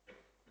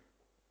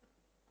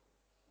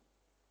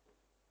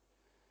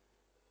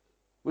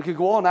 We could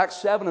go on. Acts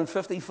 7 and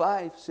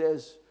 55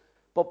 says,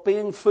 but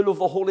being full of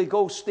the Holy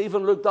Ghost,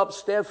 Stephen looked up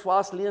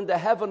steadfastly into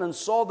heaven and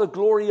saw the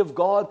glory of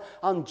God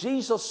and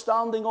Jesus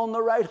standing on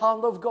the right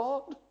hand of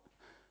God.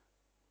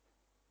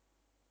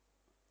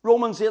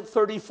 Romans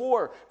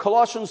 8:34,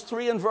 Colossians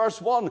 3 and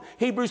verse 1,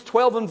 Hebrews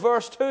 12 and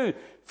verse 2,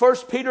 1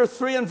 Peter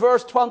 3 and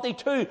verse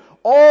 22,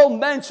 all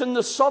mention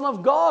the Son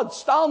of God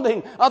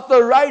standing at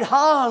the right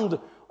hand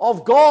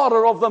of God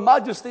or of the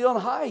Majesty on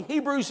high.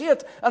 Hebrews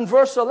 8 and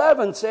verse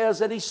 11 says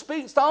that he's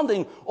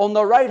standing on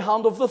the right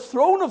hand of the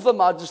throne of the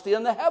Majesty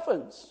in the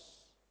heavens.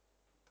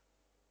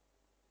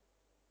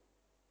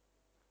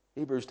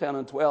 Hebrews 10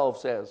 and 12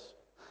 says,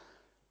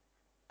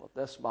 but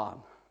this man,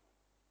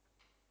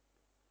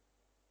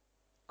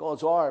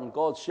 God's arm,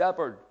 God's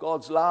shepherd,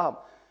 God's lamb,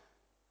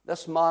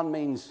 this man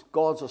means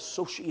God's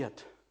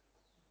associate,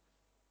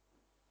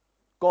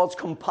 God's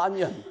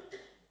companion,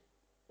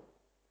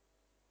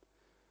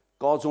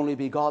 God's only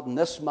begotten.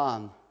 This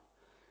man,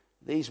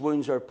 these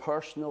wounds are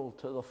personal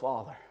to the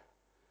Father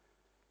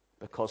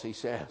because he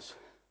says,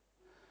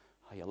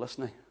 are you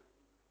listening?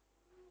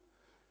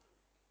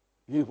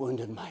 You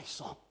wounded my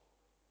son.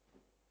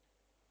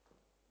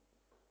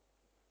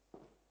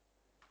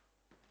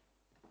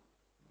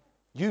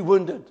 You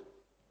wounded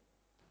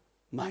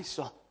my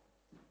son.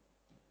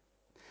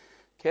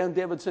 Ken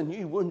Davidson,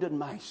 you wounded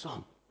my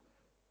son.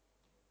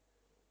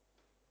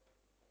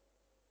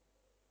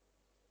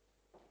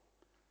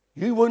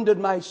 You wounded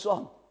my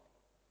son.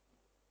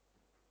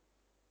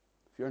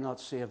 If you're not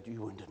saved,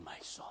 you wounded my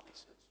son, he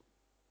says.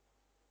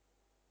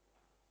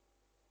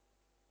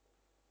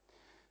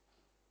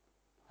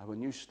 And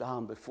when you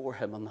stand before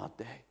him on that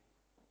day,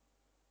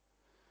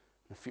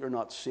 if you're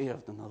not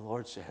saved, and the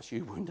Lord says,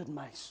 you wounded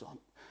my son,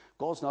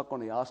 God's not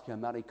going to ask you how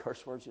many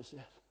curse words you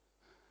said.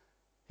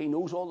 He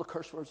knows all the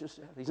curse words you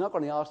said. He's not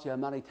going to ask you how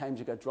many times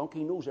you got drunk.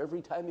 He knows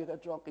every time you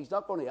got drunk. He's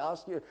not going to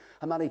ask you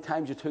how many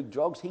times you took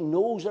drugs. He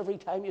knows every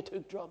time you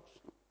took drugs.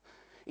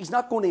 He's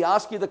not going to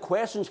ask you the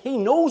questions. He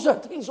knows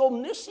it. He's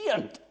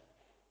omniscient.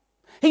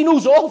 He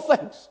knows all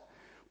things.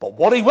 But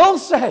what he will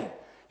say,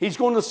 he's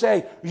going to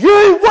say,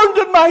 you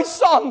wounded my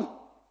son.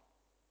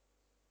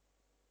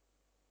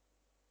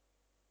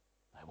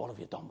 Now, what have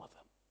you done with him?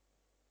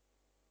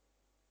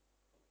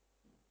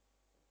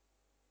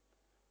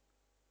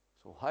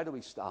 So how do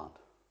we stand?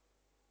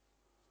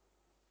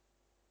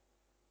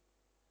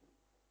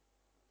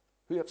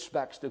 Who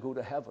expects to go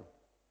to heaven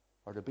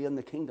or to be in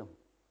the kingdom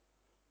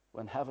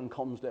when heaven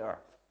comes to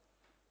earth?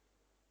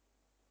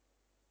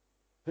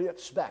 Who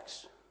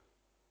expects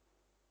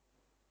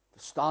to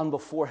stand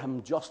before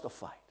him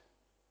justified?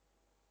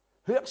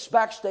 Who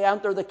expects to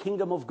enter the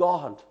kingdom of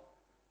God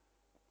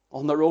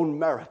on their own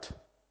merit,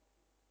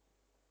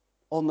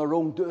 on their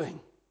own doing?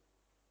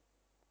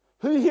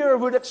 Who here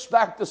would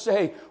expect to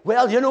say,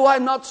 well, you know,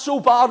 I'm not so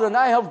bad and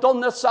I have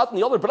done this, that, and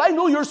the other, but I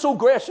know you're so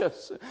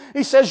gracious.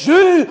 He says,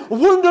 you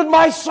wounded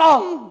my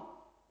son.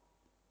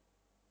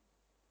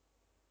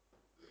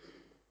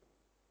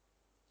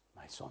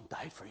 My son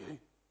died for you.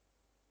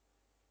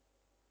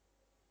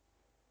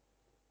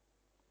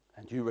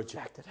 And you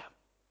rejected him.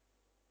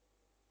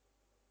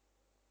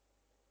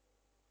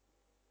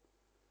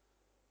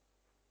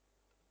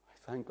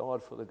 I thank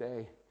God for the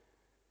day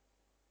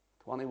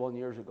 21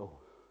 years ago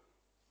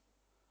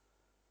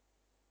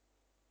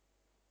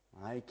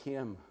when I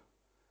came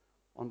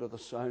under the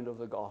sound of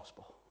the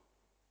gospel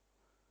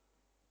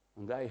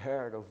and I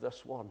heard of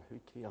this one who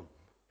came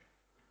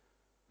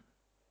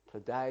to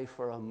die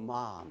for a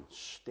man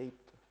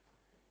steeped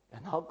in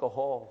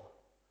alcohol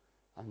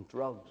and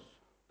drugs,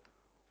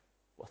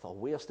 with a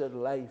wasted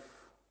life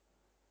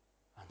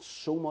and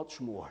so much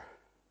more.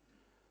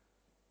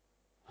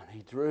 And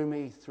he drew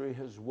me through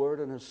his word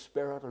and his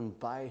spirit, and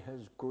by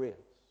his grace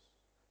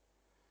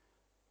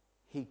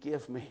he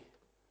gave me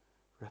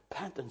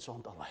repentance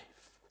unto life.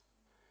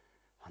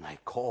 And I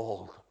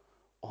called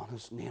on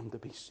his name to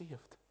be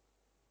saved.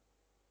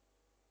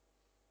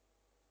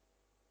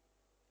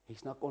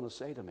 He's not going to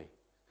say to me,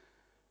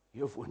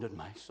 you've wounded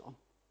my son.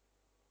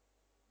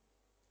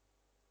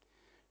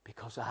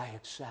 Because I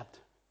accept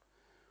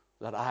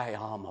that I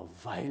am a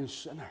vile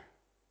sinner.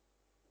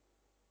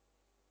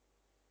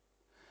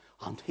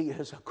 And he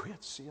is a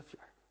great Savior.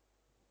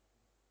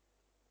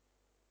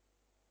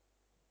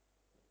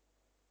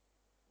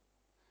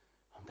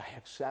 And I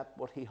accept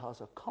what he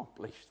has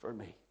accomplished for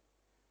me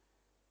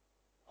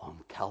on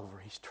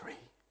Calvary's tree.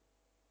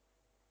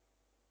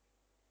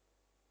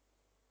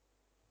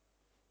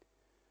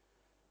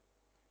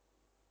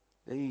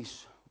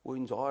 These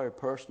wounds are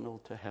personal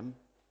to him.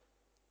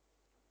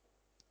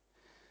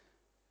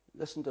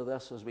 Listen to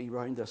this as we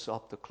round this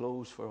up to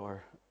close for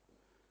our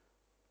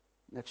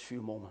next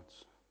few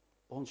moments.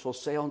 One shall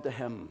say unto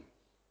him,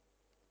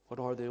 what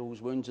are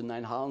those wounds in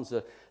thine hands?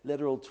 The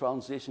literal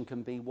translation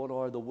can be, what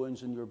are the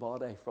wounds in your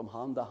body from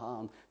hand to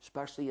hand,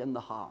 especially in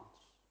the hands?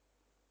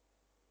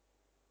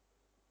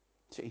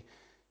 See,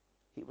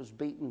 he was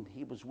beaten,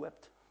 he was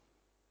whipped.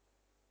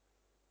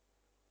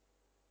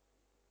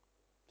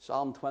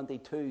 Psalm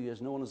 22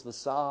 is known as the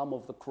Psalm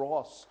of the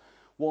Cross,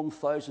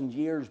 1,000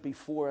 years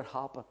before it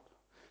happened.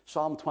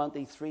 Psalm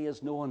 23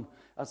 is known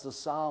as the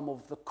Psalm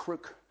of the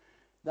Crook.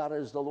 That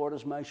is, the Lord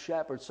is my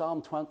shepherd.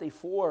 Psalm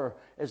 24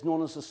 is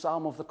known as the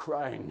Psalm of the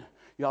Crown.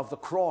 You have the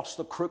cross,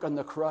 the crook, and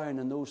the crown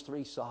in those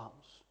three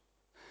psalms.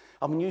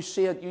 And when you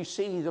see it, you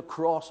see the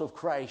cross of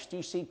Christ.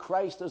 You see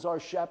Christ as our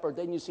shepherd.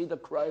 Then you see the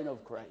crown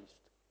of Christ.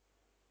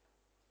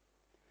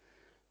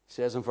 It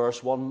says in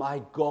verse 1,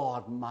 my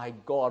God,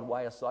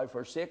 why hast thou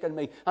forsaken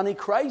me? And he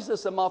cries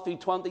this in Matthew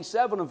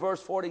 27 and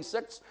verse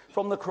 46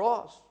 from the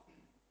cross.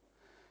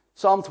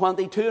 Psalm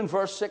 22 and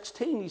verse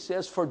 16, he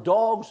says, for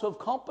dogs have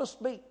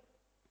compassed me.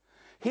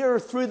 Here,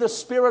 through the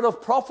spirit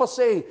of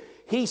prophecy,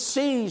 he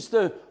sees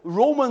the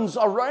Romans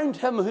around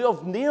him who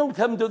have nailed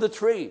him to the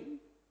tree.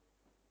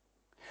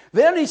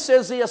 Then he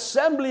says, the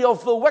assembly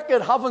of the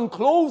wicked having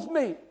clothed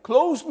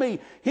me.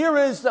 Here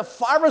is the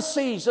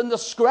Pharisees and the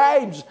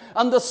scribes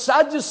and the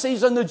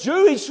Sadducees and the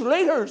Jewish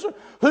leaders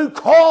who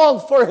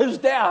called for his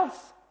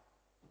death.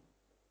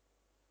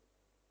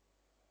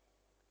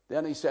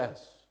 Then he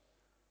says,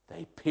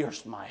 they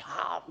pierced my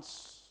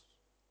hands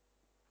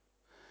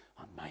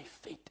and my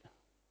feet.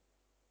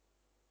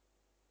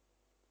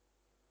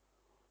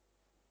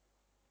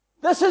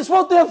 This is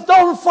what they've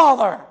done,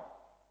 Father.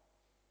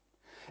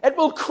 It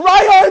will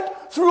cry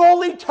out through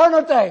all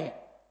eternity.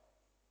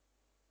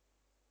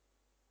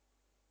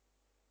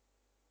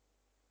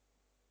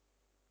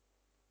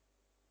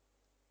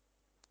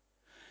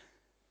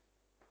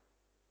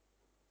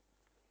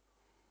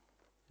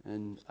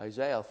 In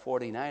Isaiah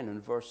 49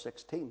 and verse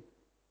 16,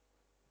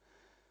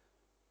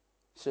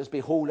 it says,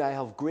 behold, I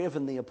have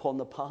graven thee upon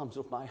the palms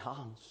of my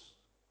hands.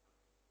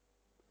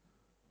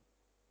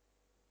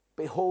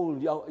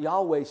 Behold,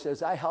 Yahweh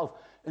says, I have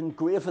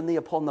engraven thee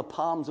upon the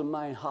palms of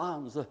my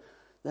hands.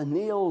 The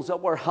nails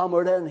that were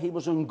hammered in, he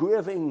was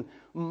engraving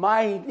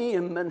my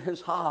name in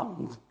his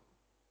hand.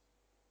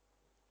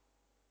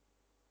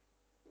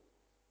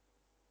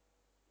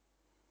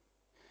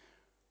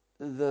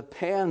 The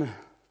pen,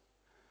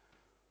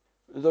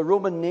 the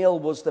Roman nail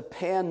was the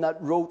pen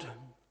that wrote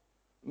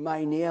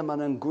my name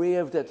and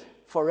engraved it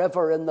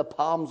forever in the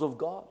palms of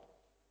God.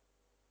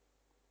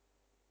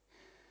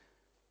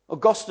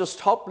 Augustus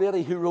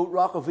Toplady, who wrote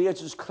Rock of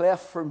Ages,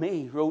 Cleft for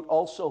Me, wrote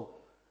also,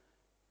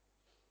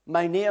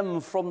 my name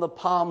from the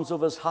palms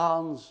of his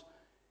hands,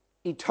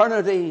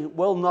 eternity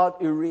will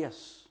not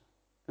erase.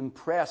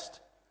 Impressed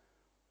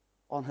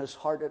on his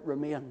heart it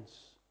remains,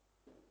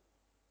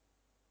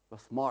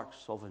 with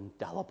marks of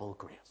indelible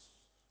grace.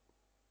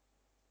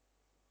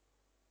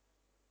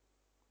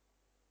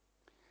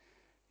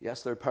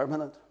 Yes, they're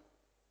permanent.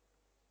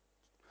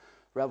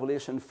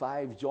 Revelation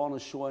 5, John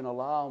is showing a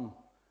lamb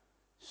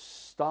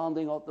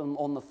standing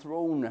on the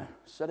throne,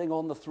 sitting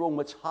on the throne,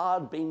 which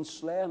had been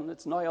slain.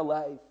 It's now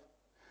alive.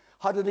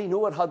 How did he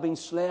know it had been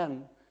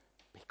slain?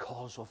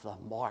 Because of the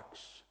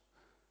marks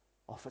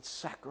of its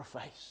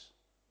sacrifice.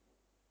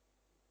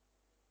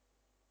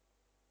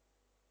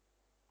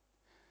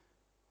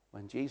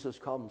 When Jesus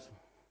comes,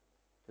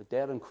 the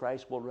dead in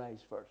Christ will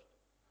rise first.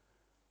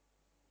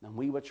 And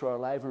we which are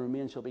alive and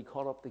remain shall be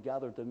caught up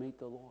together to meet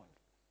the Lord.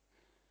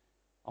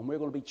 And we're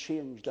going to be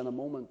changed in a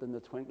moment, in the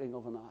twinkling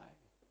of an eye.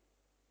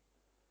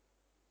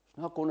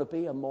 There's not going to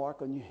be a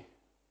mark on you.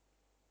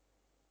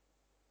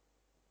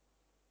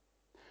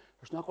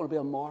 There's not going to be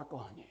a mark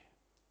on you.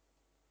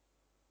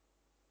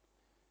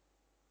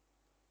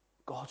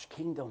 God's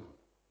kingdom,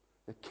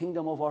 the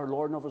kingdom of our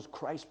Lord and of His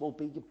Christ, will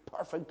be in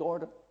perfect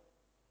order.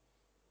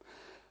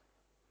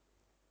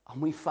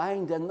 And we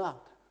find in that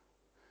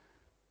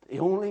the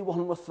only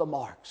one with the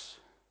marks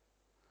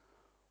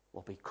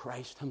will be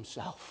Christ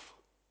Himself.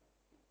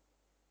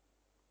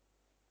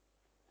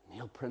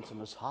 Nail prints in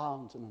His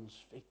hands and in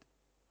His feet.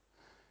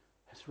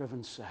 His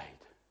riven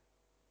side.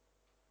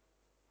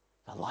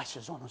 The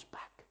lashes on His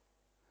back.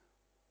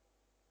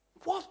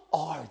 What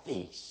are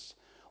these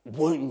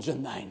wounds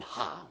in thine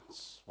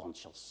hands? One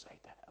shall say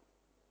to Him.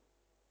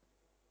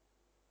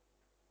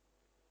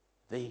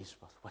 These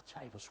with which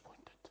I was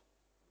wounded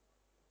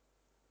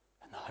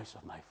in the house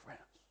of my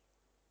friends.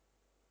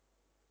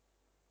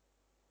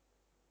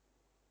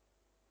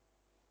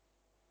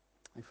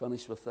 I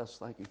finish with this.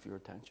 Thank you for your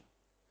attention.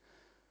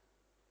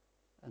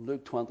 In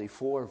Luke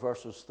 24,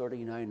 verses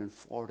 39 and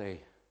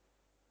 40,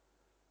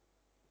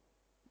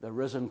 the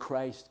risen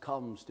Christ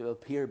comes to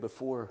appear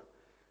before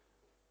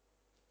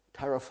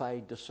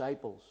terrified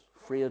disciples,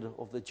 afraid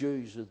of the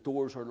Jews. The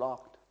doors are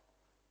locked.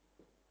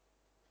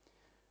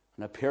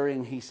 And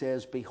appearing, He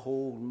says,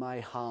 "Behold my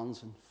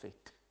hands and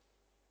feet,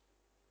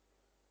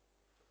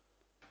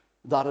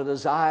 that it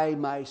is I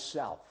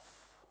myself.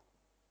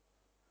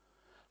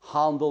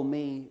 Handle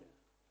me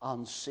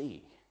and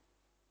see.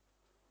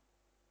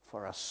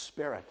 For a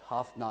spirit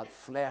hath not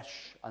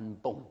flesh and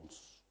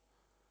bones,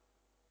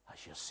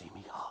 as you see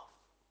me have.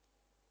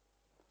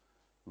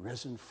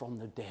 Risen from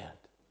the dead,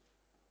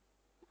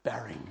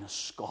 bearing the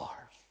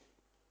scars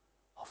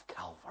of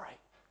Calvary."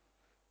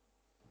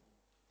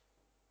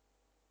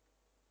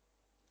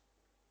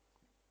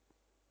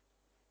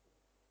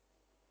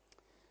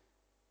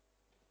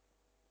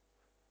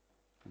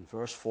 And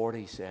verse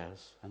 40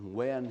 says, "And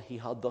when He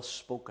had thus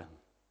spoken,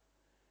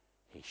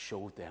 He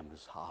showed them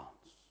His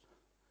hands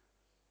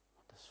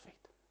and His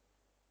feet."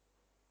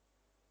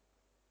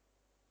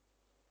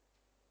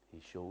 He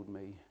showed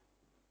me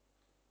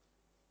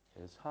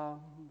His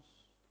hands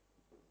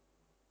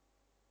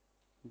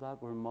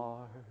that were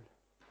marred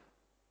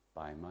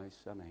by my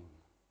sinning.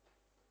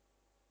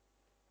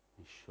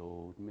 He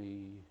showed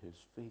me His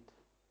feet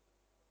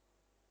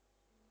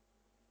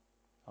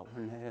that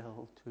were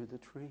nailed to the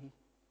tree.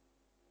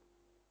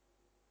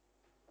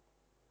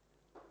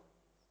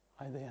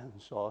 I then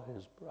saw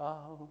His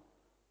brow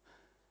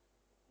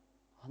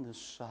and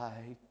His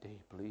side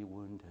deeply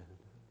wounded.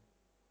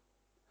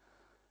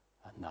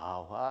 And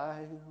now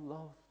I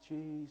love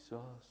Jesus,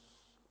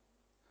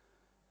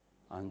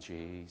 and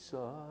Jesus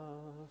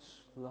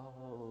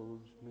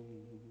loves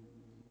me.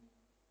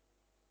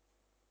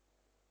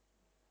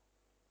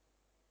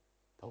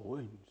 The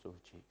wounds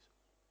of Jesus.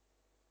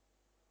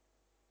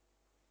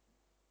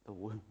 The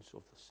wounds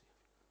of the Savior.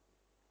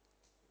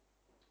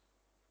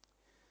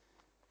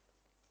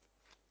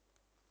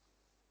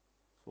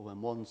 So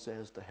when one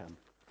says to Him,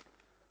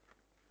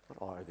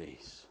 "What are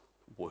these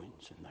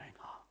wounds in thine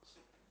hands?"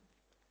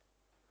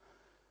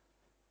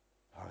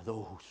 There are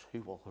those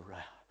who will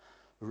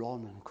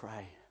run and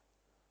cry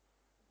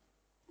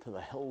to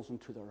the hills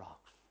and to the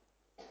rocks,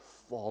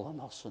 "Fall on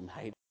us and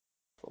hide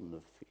from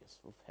the face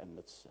of Him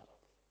that sitteth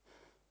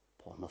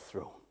upon the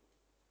throne."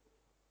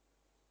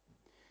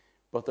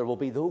 But there will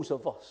be those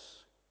of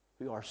us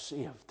who are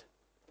saved,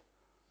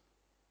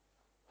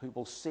 who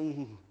will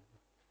see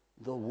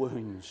the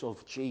wounds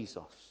of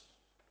Jesus,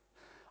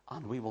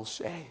 and we will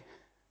say,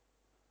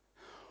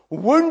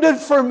 "Wounded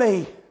for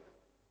me.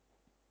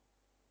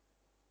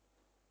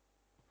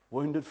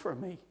 Wounded for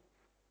me.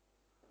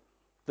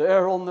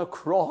 There on the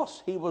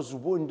cross, He was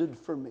wounded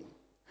for me.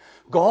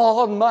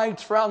 Gone my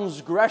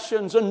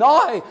transgressions, and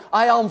now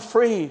I am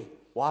free."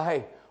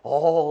 Why?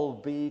 All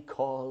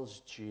because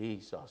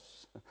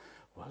Jesus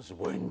was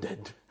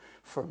wounded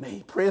for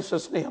me. Praise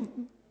His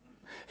name.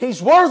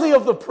 He's worthy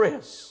of the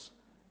praise.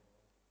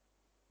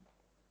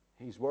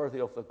 He's worthy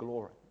of the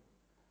glory.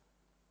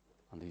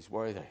 And He's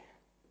worthy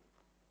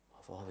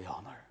of all the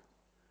honor.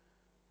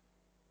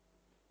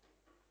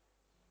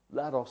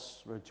 Let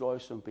us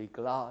rejoice and be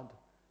glad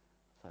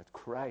that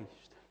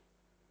Christ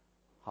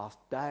hath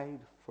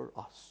died for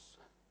us,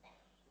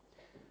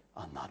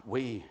 and that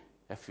we,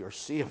 if you're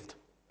saved,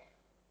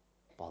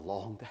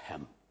 belong to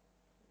Him.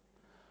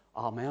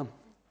 Amen.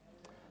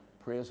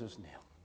 Praise His name.